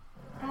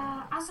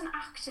as an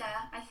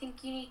actor, I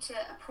think you need to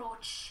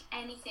approach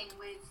anything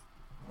with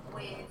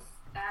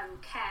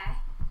care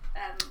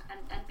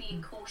and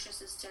being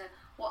cautious as to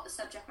what the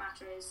subject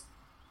matter is.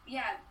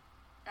 Yeah,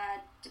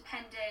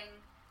 depending.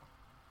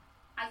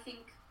 I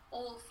think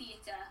all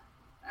theatre,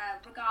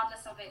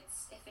 regardless of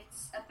if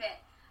it's a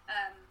bit,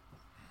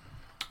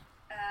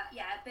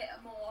 a bit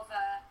more of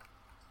a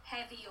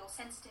heavy or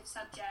sensitive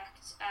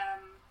subject,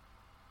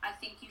 I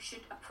think you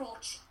should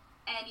approach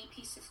any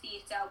piece of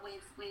theatre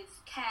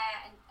with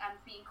care and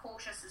being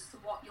cautious as to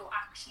what you're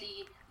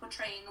actually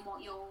portraying and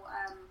what you're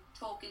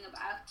talking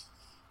about,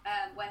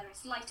 whether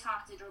it's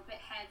light-hearted or a bit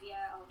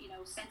heavier or, you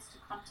know,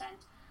 sensitive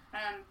content.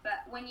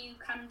 But when you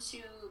come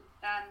to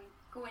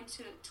go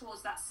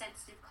towards that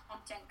sensitive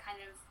content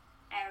kind of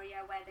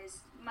area where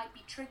there's might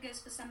be triggers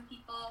for some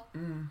people,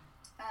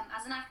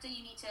 as an actor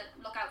you need to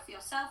look out for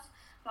yourself,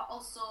 but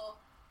also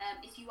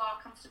if you are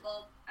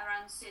comfortable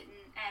around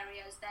certain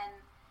areas,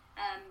 then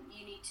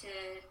you need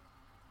to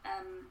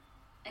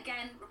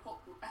again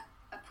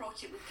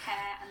approach it with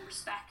care and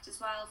respect as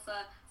well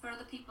for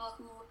other people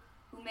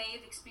who may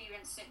have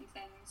experienced certain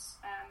things,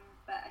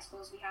 but I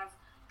suppose we have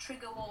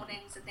trigger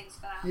warnings and things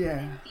for that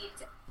in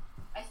theatre.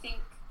 I think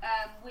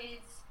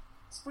with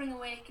Spring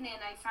Awakening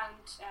I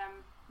found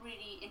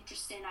really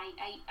interesting.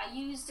 I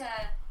used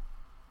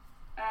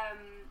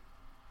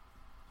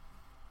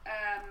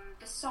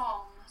the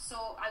song,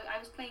 so I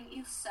was playing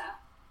Ilsa,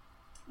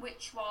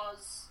 which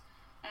was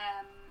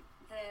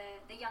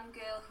the young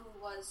girl who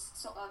was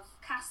sort of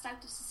cast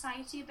out of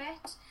society a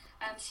bit.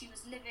 She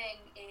was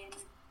living in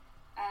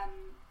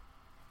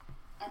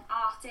an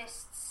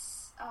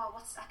artist's,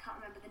 I can't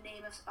remember the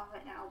name of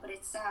it now, but it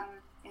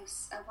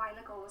was a while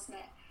ago, wasn't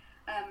it?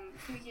 A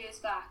few years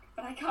back,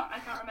 but I can't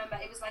remember.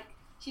 It was like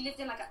she lived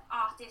in like an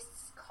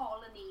artist's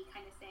colony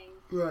kind of thing.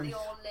 Right. They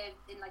all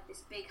lived in like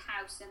this big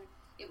house, and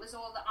it was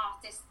all the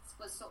artists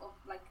was sort of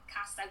like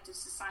cast out of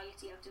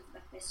society, out of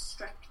like this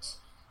strict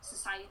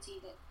society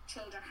that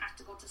children had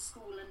to go to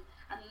school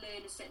and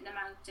learn a certain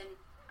amount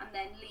and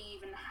then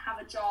leave and have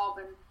a job,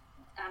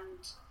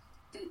 and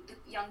the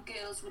young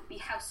girls would be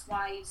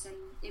housewives, and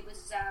it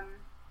was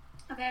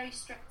a very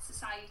strict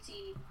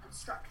society and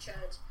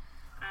structured,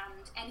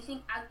 and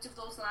anything out of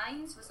those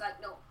lines was like,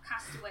 no,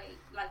 cast away,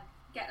 like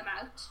get them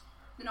out,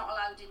 they're not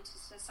allowed into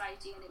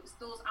society. And it was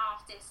those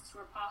artists who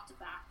were part of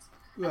that.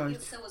 Right. And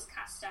Ilsa was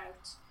cast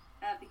out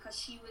because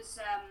she was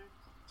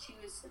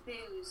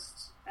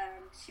abused.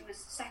 She was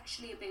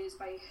sexually abused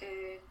by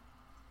her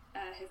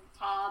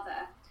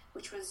father,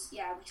 which was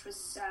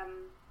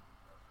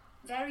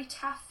very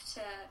tough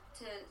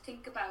to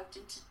think about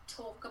and to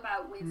talk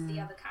about with the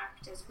other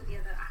characters, with the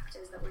other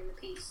actors that were in the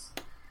piece.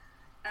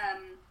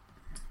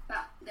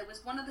 But there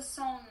was one of the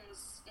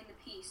songs in the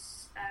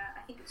piece,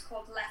 I think it was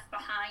called Left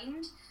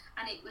Behind,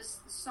 and it was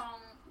the song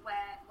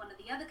where one of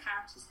the other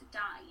characters had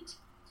died.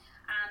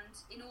 And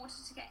in order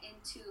to get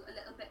into a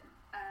little bit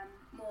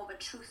more of a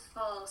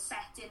truthful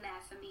set in there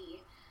for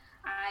me,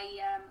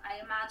 I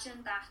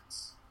imagined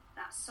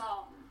that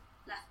song,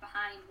 Left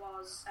Behind,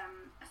 was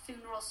a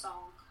funeral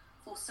song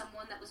for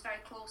someone that was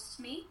very close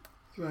to me.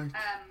 Right.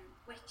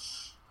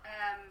 Which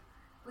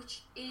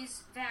which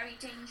is very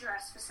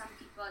dangerous for some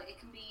people. It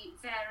can be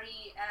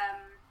very,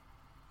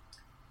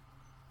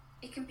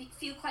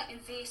 feel quite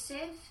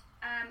invasive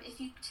if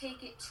you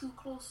take it too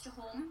close to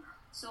home.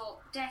 So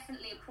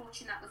definitely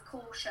approaching that with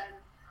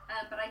caution.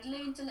 But I'd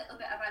learned a little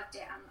bit about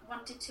it and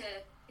wanted to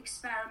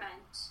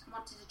experiment,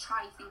 wanted to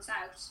try things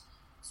out.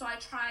 So I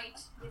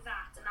tried with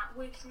that, and that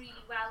worked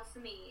really well for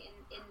me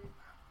in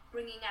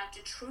bringing out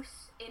a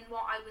truth in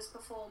what I was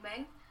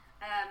performing.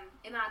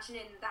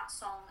 Imagining that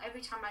song,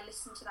 every time I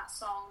listen to that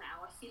song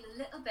now, I feel a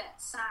little bit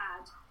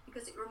sad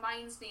because it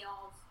reminds me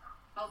of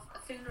a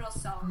funeral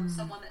song of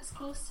someone that's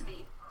close to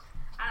me.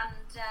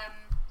 And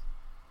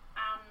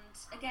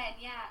again,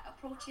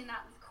 approaching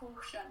that with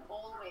caution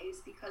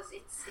always, because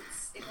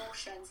it's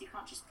emotions. You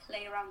can't just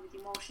play around with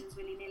emotions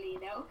willy-nilly,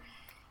 you know.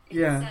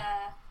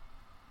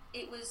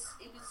 It was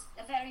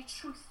a very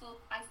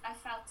truthful. I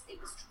felt it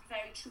was a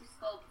very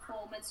truthful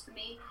performance for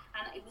me,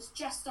 and it was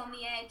just on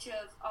the edge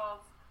of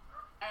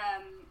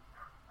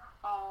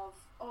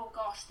oh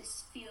gosh,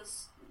 this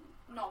feels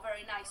not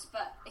very nice,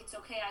 but it's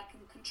okay, I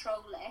can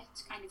control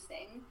it, kind of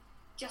thing.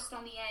 Just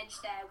on the edge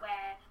there,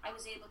 where I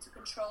was able to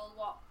control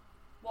what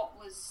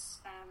was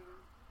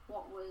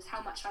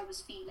how much I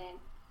was feeling,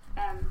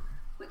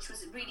 which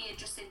was really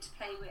interesting to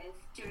play with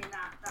during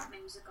that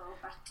musical.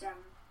 But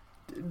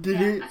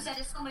I've said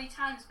it so many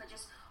times, but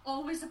just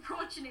always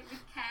approaching it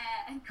with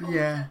care and caution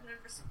and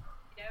respect,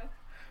 you know.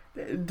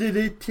 Did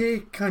it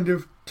take kind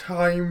of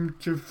time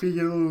to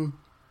feel,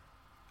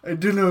 I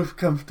don't know if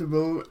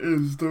comfortable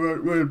is the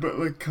right word, but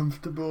like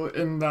comfortable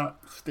in that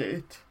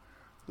state?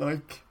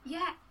 Like,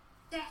 yeah,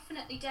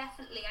 definitely.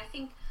 I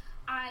think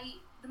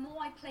the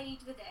more I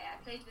played with it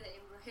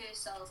in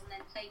rehearsals, and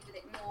then played with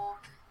it more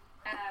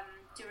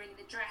during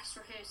the dress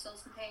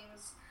rehearsals and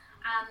things,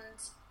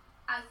 and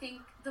I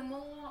think the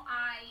more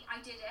I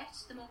did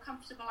it, the more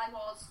comfortable I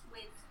was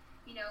with,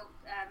 you know,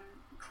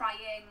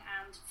 crying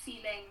and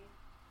feeling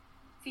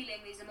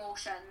these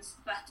emotions,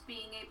 but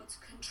being able to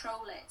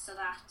control it so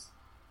that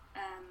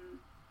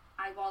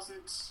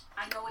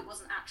I know it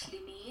wasn't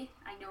actually me.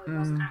 I know it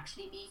wasn't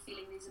actually me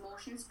feeling these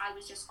emotions. I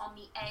was just on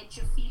the edge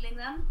of feeling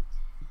them.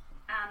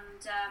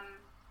 And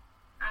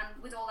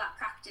with all that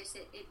practice,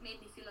 it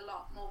made me feel a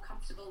lot more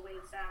comfortable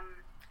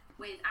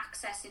with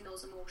accessing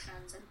those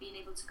emotions and being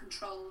able to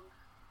control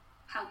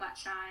how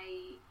much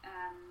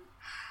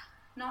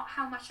not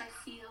how much I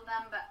feel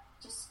them, but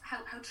just how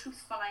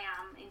truthful I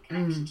am in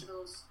connection to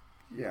those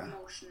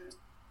emotions.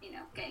 You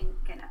know, getting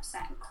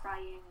upset and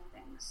crying and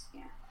things.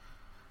 Yeah.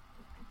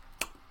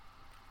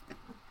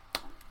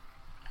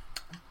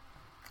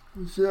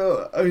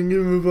 So I'm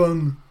gonna move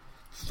on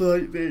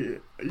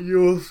slightly.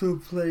 You also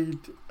played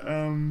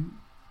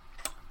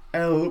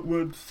Elle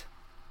Woods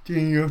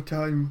during your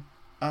time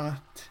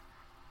at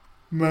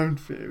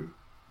Mountview,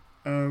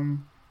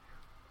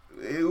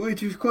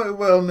 which is quite a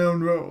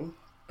well-known role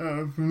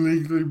from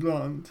Legally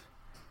Blonde.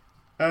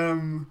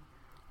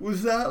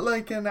 Was that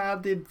like an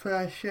added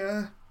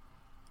pressure?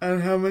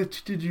 And how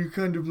much did you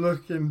kind of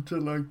look into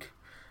like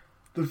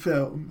the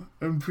film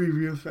and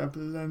previous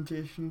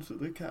representations of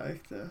the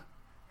character?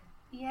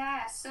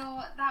 Yeah,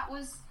 so that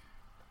was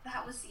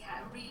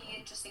really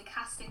interesting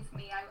casting for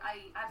me.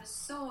 I was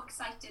so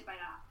excited by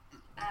that.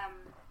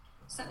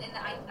 Something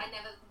that I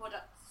never would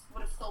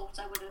have thought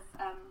I would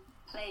have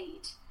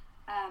played.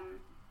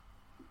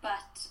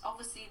 But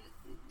obviously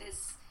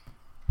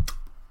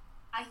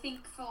I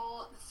think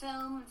for the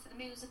film and for the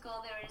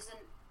musical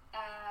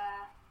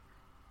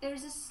there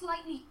is a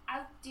slightly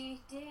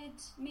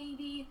outdated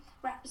maybe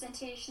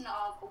representation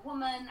of a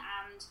woman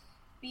and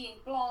being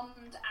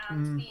blonde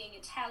and being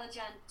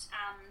intelligent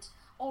and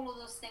all of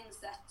those things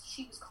that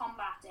she was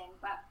combating.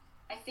 But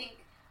I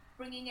think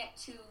bringing it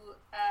to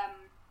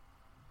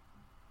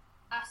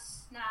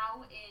us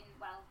now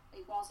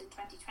it was in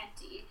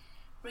 2020,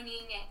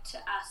 bringing it to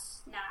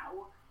us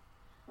now,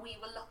 we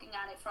were looking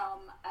at it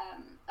from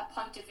a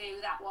point of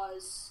view that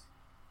was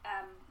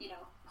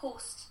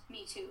post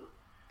Me Too,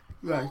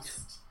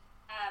 post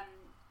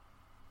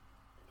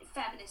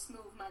feminist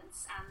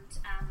movements, and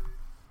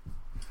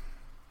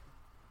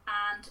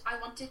I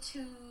wanted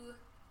to.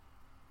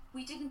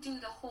 We didn't do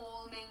the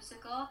whole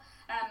musical.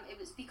 It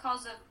was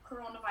because of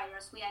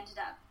coronavirus. We ended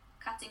up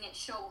cutting it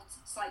short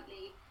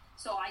slightly,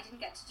 so I didn't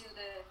get to do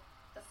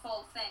the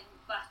full thing.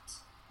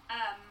 But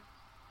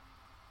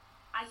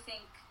I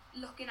think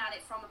looking at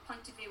it from a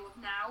point of view of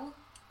now,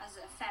 as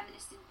a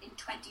feminist in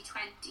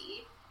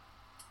 2020,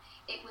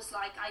 it was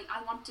like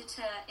I wanted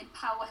to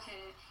empower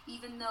her,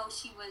 even though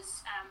she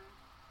was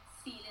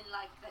feeling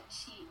like that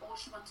all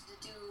she wanted to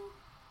do,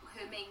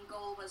 her main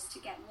goal was to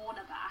get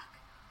Warner back.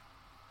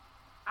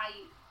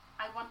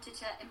 I wanted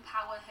to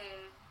empower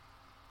her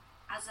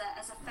as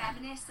a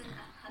feminist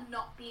and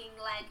not being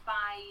led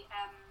by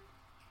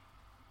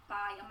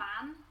a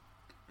man,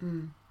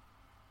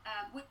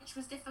 which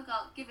was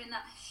difficult given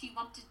that she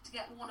wanted to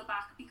get Warner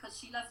back because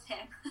she loved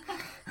him.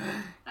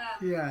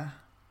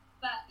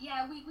 But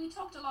yeah, we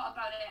talked a lot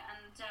about it,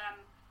 and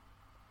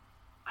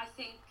I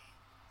think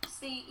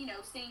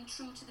staying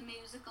true to the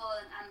musical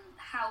and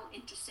how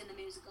interesting the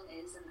musical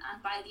is, and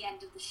by the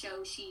end of the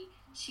show she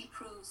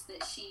proves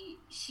that she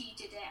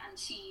did it, and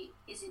she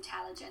is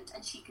intelligent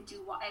and she can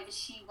do whatever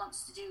she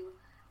wants to do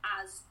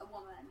as a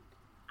woman.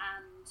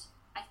 And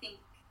I think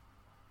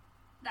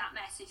that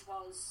message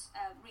was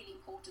really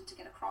important to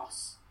get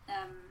across,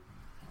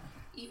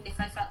 even if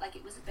I felt like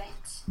it was a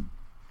bit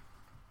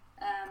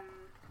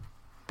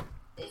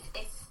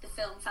if the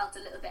film felt a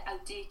little bit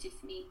outdated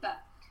for me.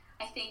 But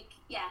I think,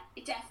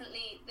 it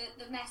definitely,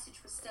 the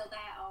message was still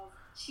there of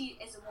she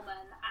is a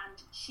woman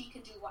and she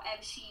can do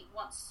whatever she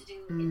wants to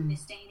do in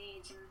this day and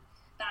age, and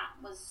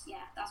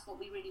that's what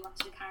we really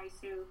wanted to carry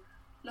through.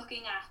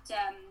 Looking at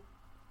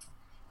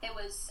there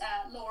was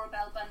Laura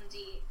Bell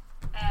Bundy,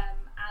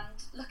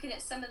 and looking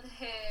at some of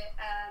her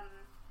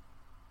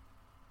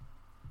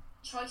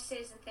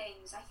choices and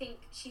things, I think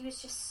she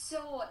was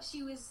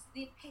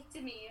the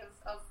epitome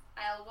of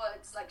Elle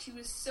Woods. Like, she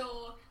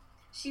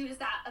was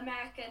that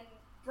American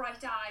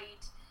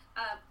bright-eyed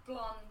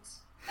blonde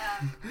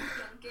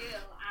young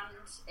girl,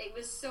 and it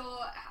was so,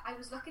 I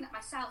was looking at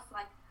myself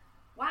like,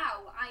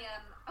 wow,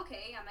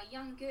 I'm a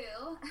young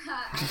girl,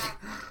 I have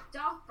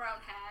dark brown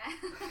hair,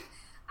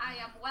 I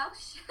am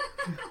Welsh.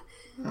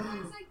 I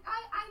was like,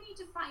 I need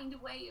to find a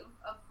way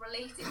of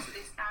relating to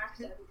this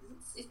character,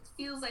 because it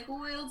feels like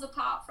worlds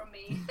apart from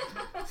me.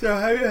 So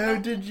how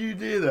did you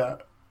do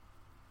that?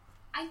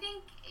 I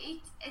think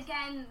it,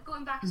 again,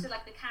 going back to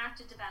like the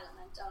character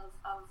development of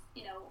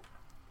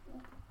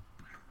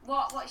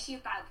what is she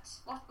about?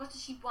 What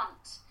does she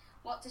want?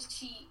 What does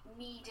she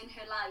need in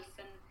her life?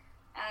 And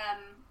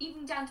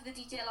even down to the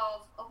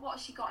detail of what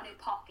has she got in her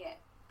pocket.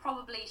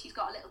 Probably she's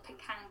got a little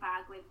pink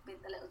handbag with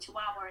a little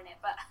chihuahua in it,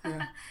 but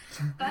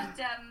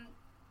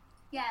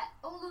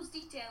all those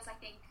details, I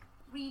think,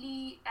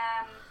 really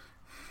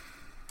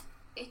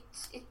it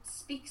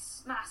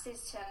speaks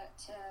masses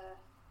to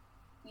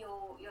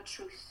your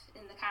truth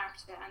in the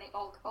character, and it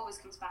always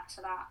comes back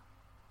to that.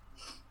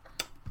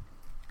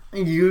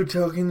 You were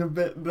talking a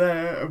bit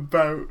there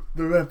about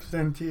the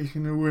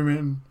representation of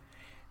women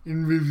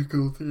in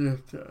musical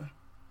theatre.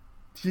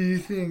 Do you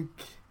think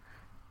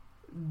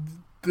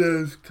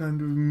there's kind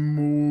of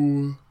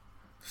more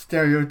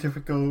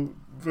stereotypical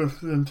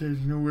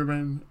representation of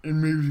women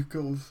in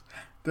musicals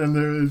than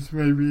there is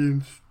maybe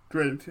in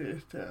straight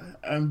theatre?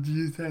 And do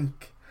you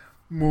think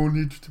more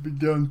needs to be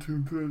done to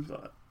improve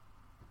that?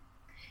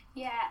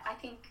 Yeah, I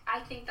think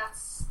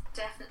that's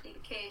definitely the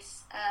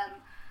case.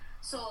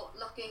 So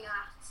looking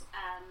at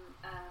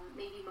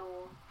maybe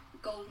more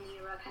golden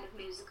era kind of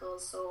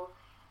musicals, so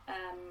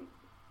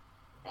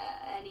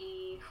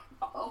any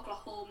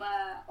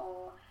Oklahoma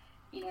or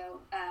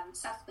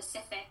South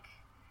Pacific.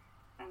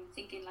 I'm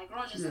thinking like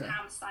Rodgers and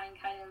Hammerstein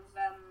kind of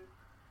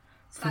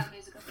style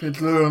musical.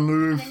 Fiddler on the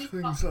Roof,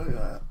 things like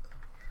that.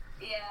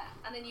 Yeah,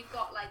 and then you've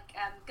got like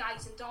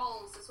Guys and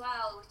Dolls as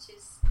well, which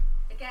is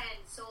again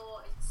it's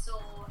so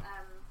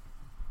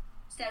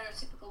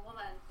stereotypical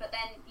woman. But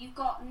then you've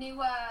got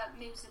newer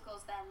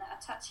musicals then that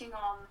are touching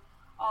on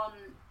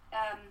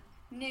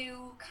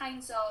new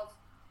kinds of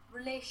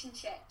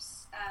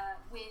relationships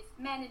with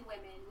men and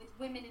women, with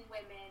women and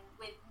women,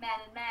 with men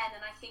and men,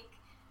 and I think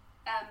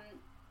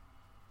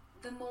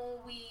the more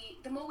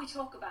we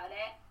talk about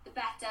it, the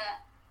better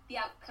the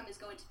outcome is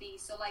going to be.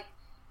 So like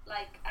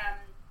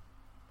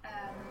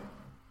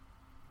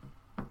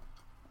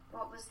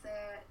what was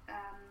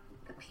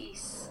the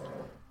piece?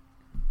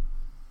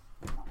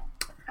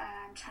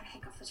 I'm trying to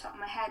think off the top of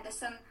my head. There's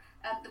some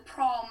The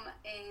Prom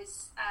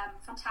is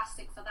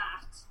fantastic for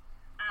that,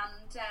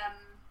 and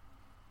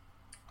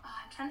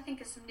I'm trying to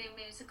think of some new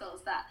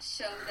musicals that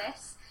show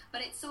this,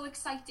 but it's so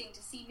exciting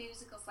to see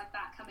musicals like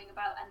that coming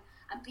about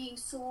and being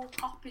so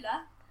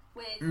popular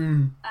with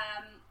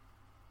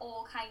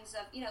all kinds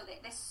of,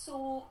 they're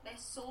so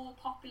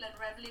popular and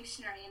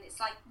revolutionary, and it's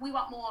like, we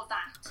want more of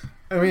that.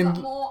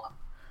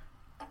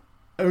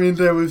 I mean,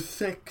 there was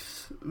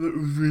Six that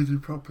was really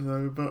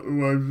popular about the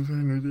wives of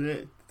Henry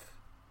VIII.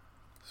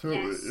 So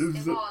yes,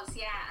 it was,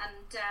 yeah,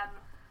 and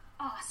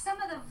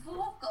some of the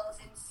vocals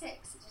in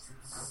Six are just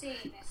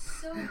insane. They're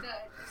so good.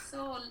 They're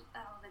so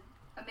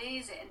they're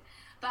amazing.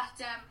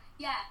 But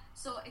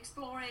so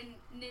exploring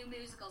new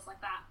musicals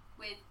like that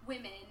with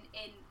women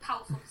in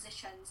powerful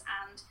positions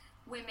and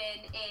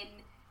women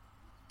in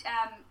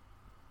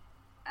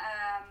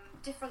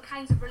different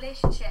kinds of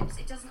relationships.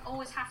 It doesn't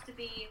always have to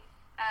be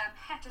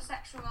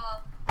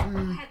heterosexual,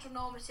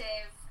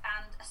 heteronormative,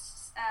 and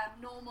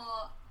a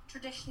normal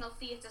traditional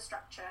theatre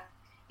structure.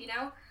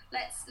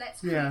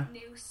 Let's create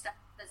new stuff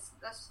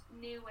that's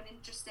new and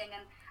interesting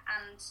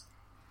and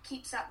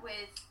keeps up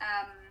with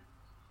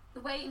the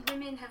way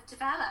women have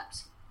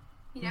developed,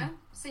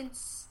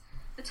 since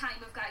the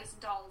time of Guys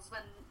and Dolls,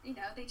 when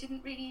they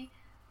didn't really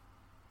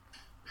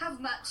have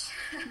much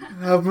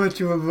of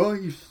a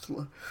voice.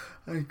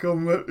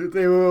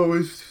 They were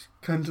always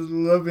kind of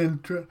love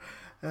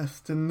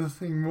interest and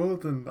nothing more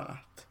than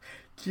that.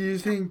 Do you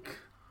think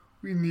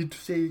we need to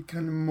see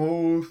kind of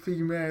more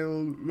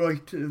female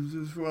writers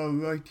as well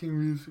writing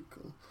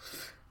musicals?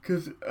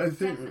 Because I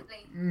think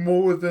Definitely.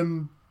 more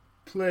than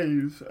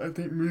plays, I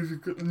think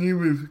new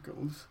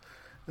musicals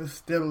are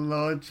still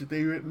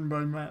largely written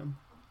by men.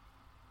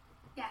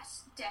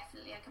 Yes,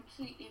 definitely. I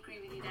completely agree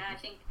with you there. I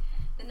think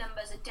the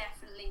numbers are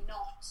definitely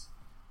not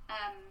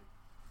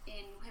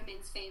in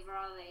women's favour,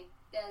 are they?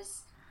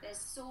 There's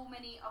so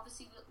many.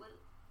 Obviously,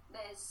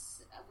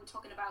 we're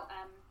talking about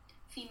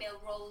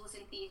female roles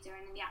in theatre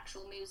and in the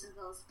actual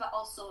musicals, but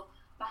also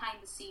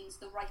behind the scenes,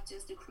 the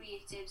writers, the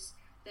creatives,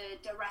 the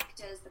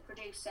directors, the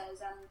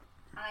producers, and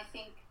I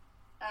think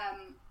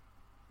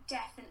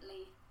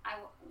definitely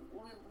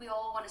we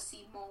all want to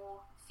see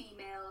more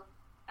female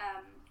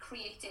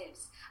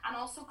creatives, and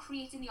also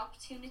creating the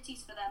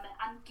opportunities for them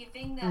and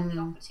giving them the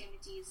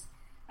opportunities,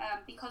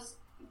 because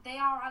they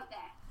are out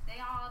there, they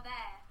are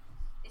there.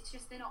 It's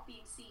just they're not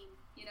being seen,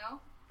 you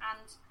know.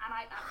 And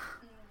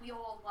we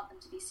all want them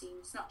to be seen.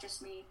 It's not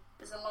just me.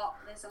 There's a lot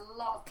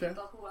of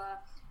people who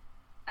are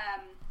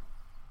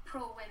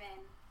pro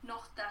women.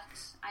 Not that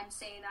I'm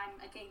saying I'm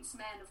against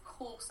men. Of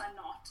course I'm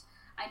not.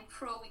 I'm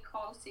pro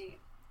equality,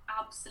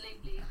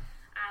 absolutely.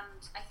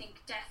 And I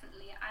think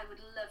definitely I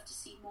would love to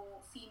see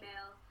more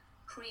female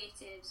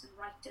creatives and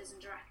writers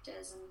and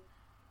directors, and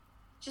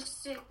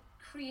just to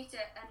create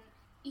an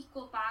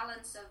equal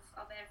balance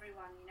of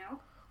everyone, you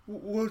know.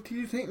 What do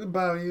you think the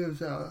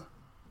barriers are?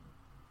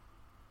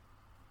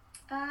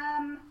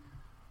 That's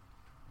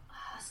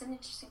an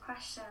interesting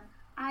question.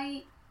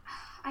 I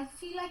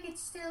feel like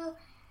it's still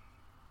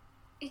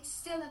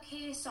a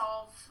case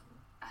of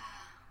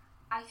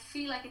I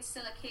feel like it's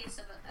still a case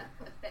of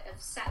a bit of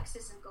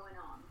sexism going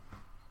on,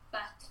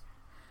 but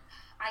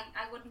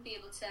I wouldn't be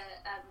able to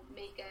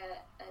make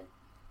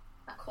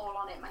a call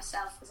on it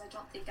myself, because I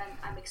don't think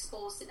I'm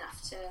exposed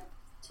enough to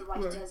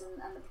writers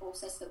and the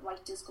process that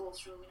writers go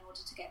through in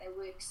order to get their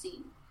work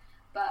seen.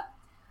 But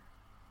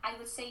I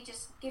would say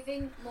just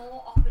giving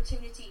more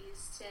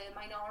opportunities to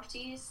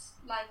minorities,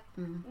 like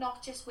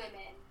not just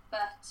women,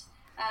 but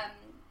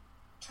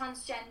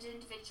transgender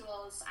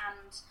individuals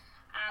and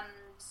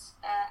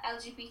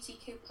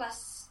LGBTQ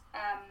plus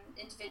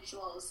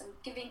individuals, and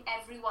giving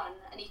everyone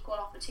an equal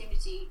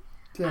opportunity.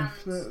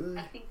 Definitely. And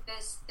I think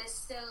there's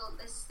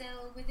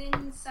still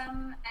within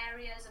some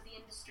areas of the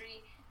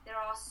industry, there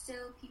are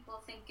still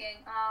people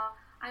thinking,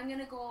 I'm going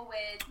to go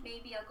with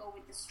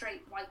the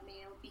straight white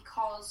male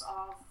because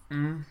of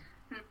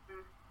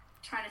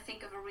trying to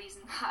think of a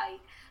reason why.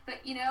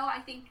 But, you know, I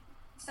think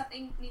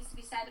something needs to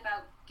be said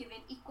about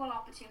giving equal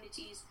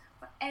opportunities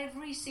for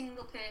every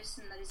single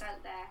person that is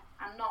out there,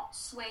 and not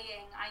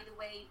swaying either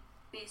way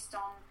based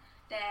on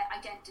their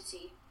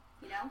identity,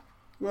 you know?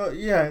 Well,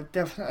 yeah,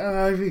 definitely, and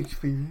I've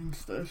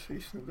experienced this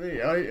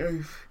recently.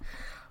 I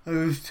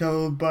was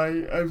told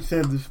by, I've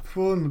said this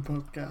before in the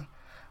podcast,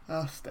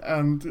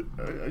 and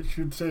I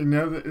should say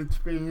now that it's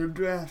being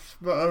addressed,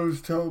 but I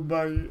was told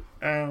by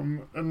a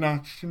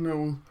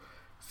national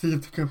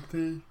theatre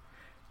company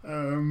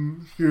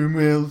here in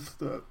Wales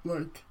that,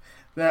 like,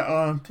 there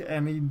aren't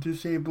any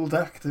disabled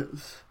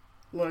actors.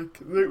 Like,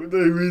 they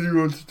really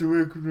wanted to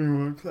work with me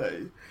on a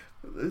play,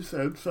 but they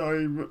said,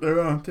 sorry, but there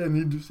aren't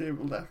any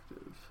disabled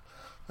actors.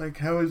 Like,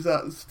 how is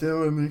that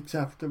still an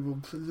acceptable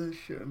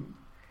position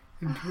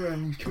in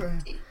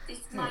 2020?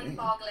 It's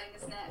mind-boggling,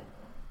 isn't it?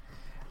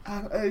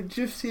 And it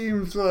just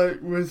seems like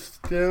we're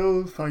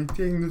still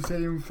fighting the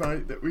same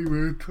fight that we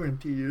were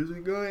 20 years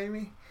ago,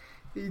 Amy.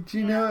 Do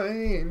you know what I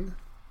mean?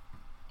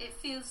 It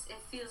feels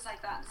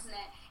like that, doesn't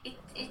it?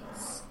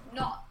 It's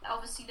not,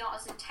 obviously not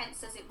as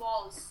intense as it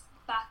was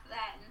back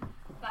then,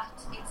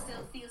 but it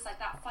still feels like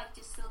that fight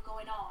is still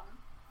going on.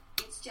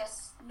 It's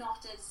just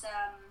not as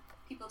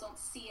people don't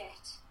see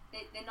it.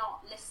 They're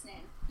not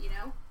listening, you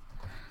know.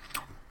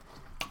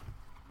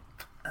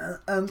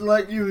 And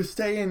like you were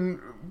saying,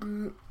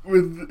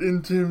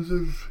 in terms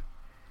of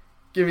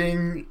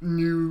giving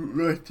new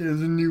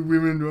writers and new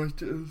women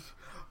writers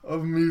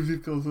of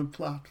musicals a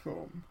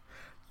platform,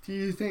 do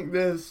you think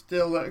there's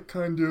still that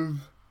kind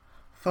of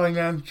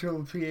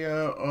financial fear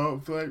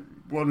of, like,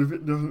 what if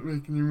it doesn't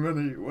make any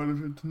money? What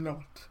if it's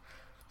not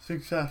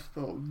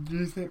successful? Do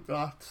you think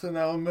that's an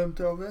element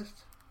of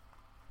it?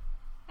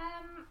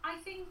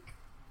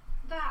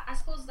 I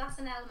suppose that's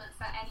an element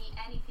for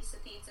any piece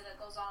of theatre that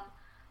goes on.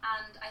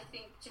 And I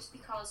think just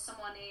because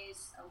someone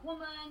is a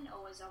woman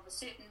or is of a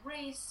certain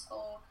race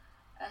or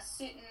a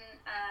certain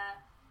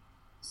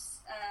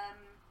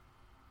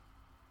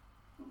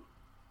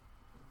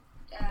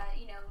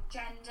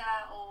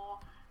gender or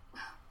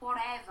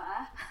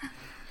whatever,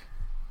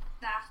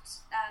 that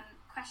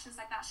questions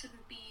like that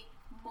shouldn't be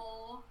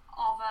more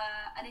of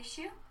an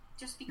issue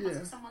just because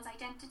of someone's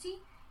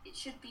identity. It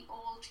should be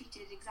all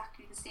treated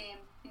exactly the same.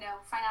 You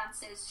know,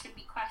 finances should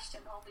be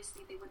questioned.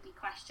 Obviously, they would be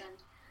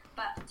questioned,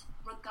 but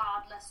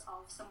regardless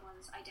of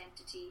someone's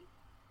identity,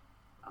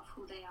 of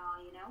who they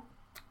are, you know?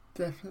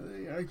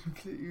 Definitely, I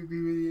completely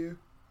agree with you.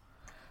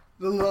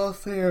 The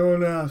last thing I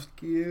want to ask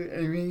you,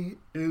 Amy,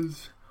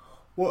 is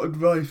what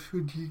advice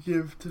would you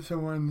give to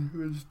someone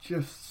who is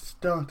just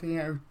starting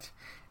out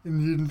in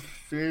the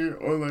industry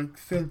or, like,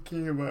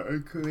 thinking about a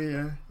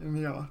career in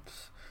the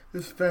arts,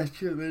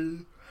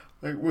 especially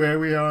like where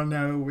we are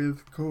now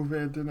with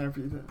COVID and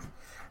everything?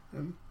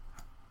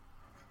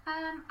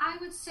 I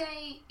would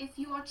say if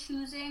you are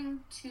choosing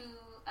to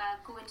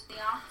go into the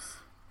arts,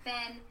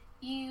 then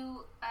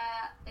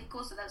it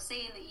goes without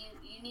saying that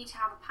you need to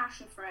have a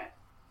passion for it.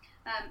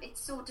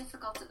 It's so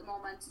difficult at the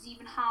moment. It's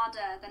even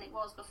harder than it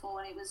was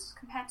before, and it was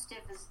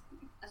competitive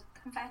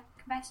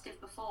competitive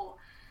before.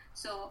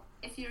 So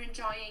if you're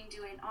enjoying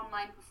doing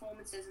online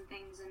performances and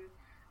things, and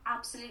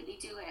absolutely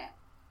do it.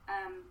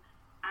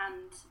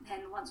 And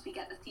then once we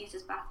get the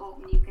theatres back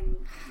open, you can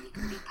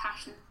be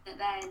passionate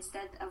there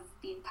instead of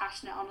being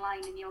passionate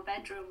online in your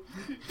bedroom.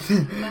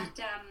 But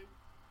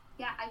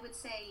yeah, I would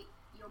say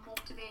your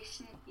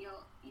motivation,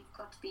 you've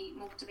got to be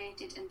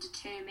motivated and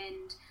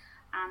determined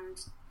and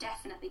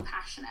definitely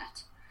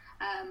passionate,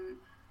 and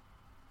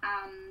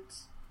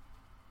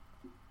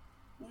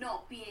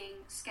not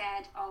being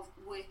scared of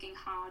working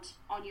hard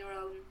on your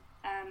own,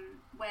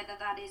 whether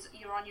that is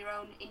you're on your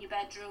own in your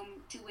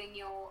bedroom doing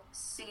your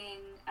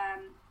singing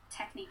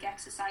technique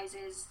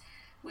exercises,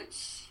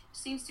 which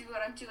seems to be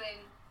what I'm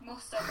doing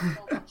most of the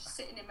moment, just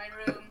sitting in my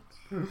room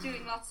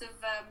doing lots of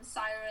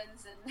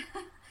sirens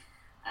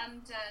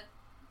and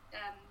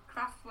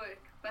craft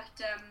work.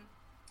 But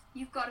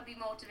you've got to be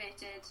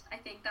motivated. I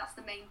think that's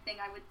the main thing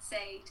I would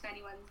say to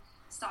anyone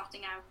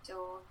starting out,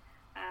 or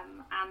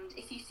and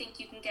if you think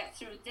you can get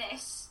through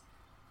this,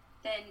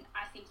 then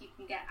I think you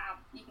can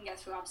get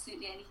through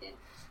absolutely anything.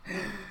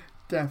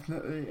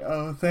 Definitely.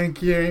 Oh,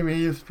 thank you,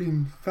 Amy. It's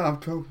been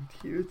fab talking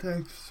to you.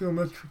 Thanks so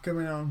much for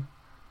coming on.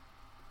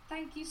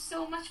 Thank you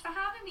so much for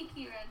having me,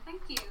 Kieran.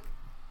 Thank you.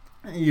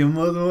 You're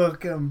more than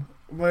welcome.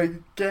 My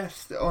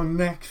guest on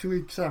next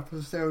week's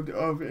episode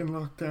of In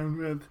Lockdown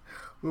With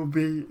will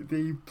be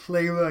the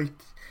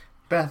playwright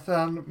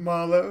Bethan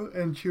Marlowe,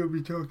 and she'll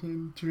be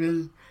talking to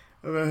me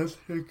about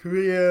her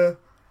career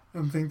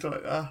and things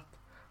like that.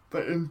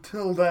 But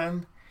until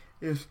then,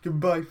 it's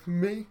goodbye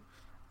from me,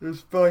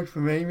 it's bye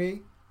from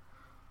Amy,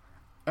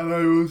 and I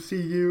will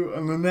see you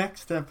on the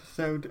next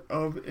episode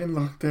of In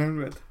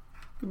Lockdown With.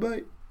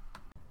 Goodbye.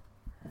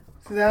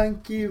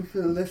 Thank you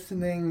for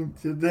listening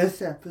to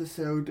this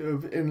episode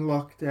of In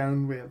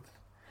Lockdown With.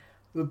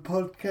 The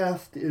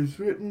podcast is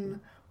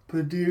written,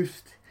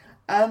 produced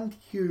and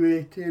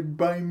curated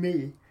by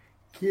me,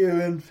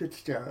 Kieran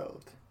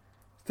Fitzgerald.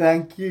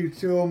 Thank you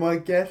to all my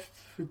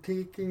guests for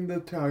taking the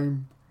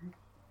time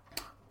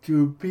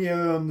to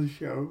appear on the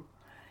show.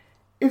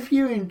 If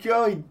you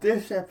enjoyed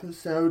this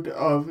episode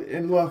of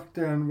In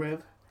Lockdown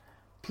With,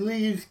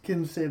 please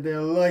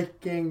consider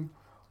liking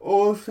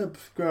or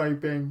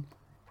subscribing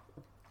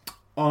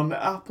on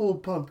Apple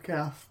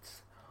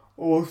Podcasts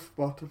or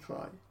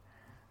Spotify.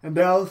 And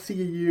I'll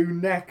see you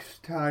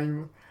next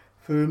time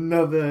for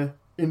another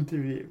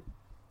interview.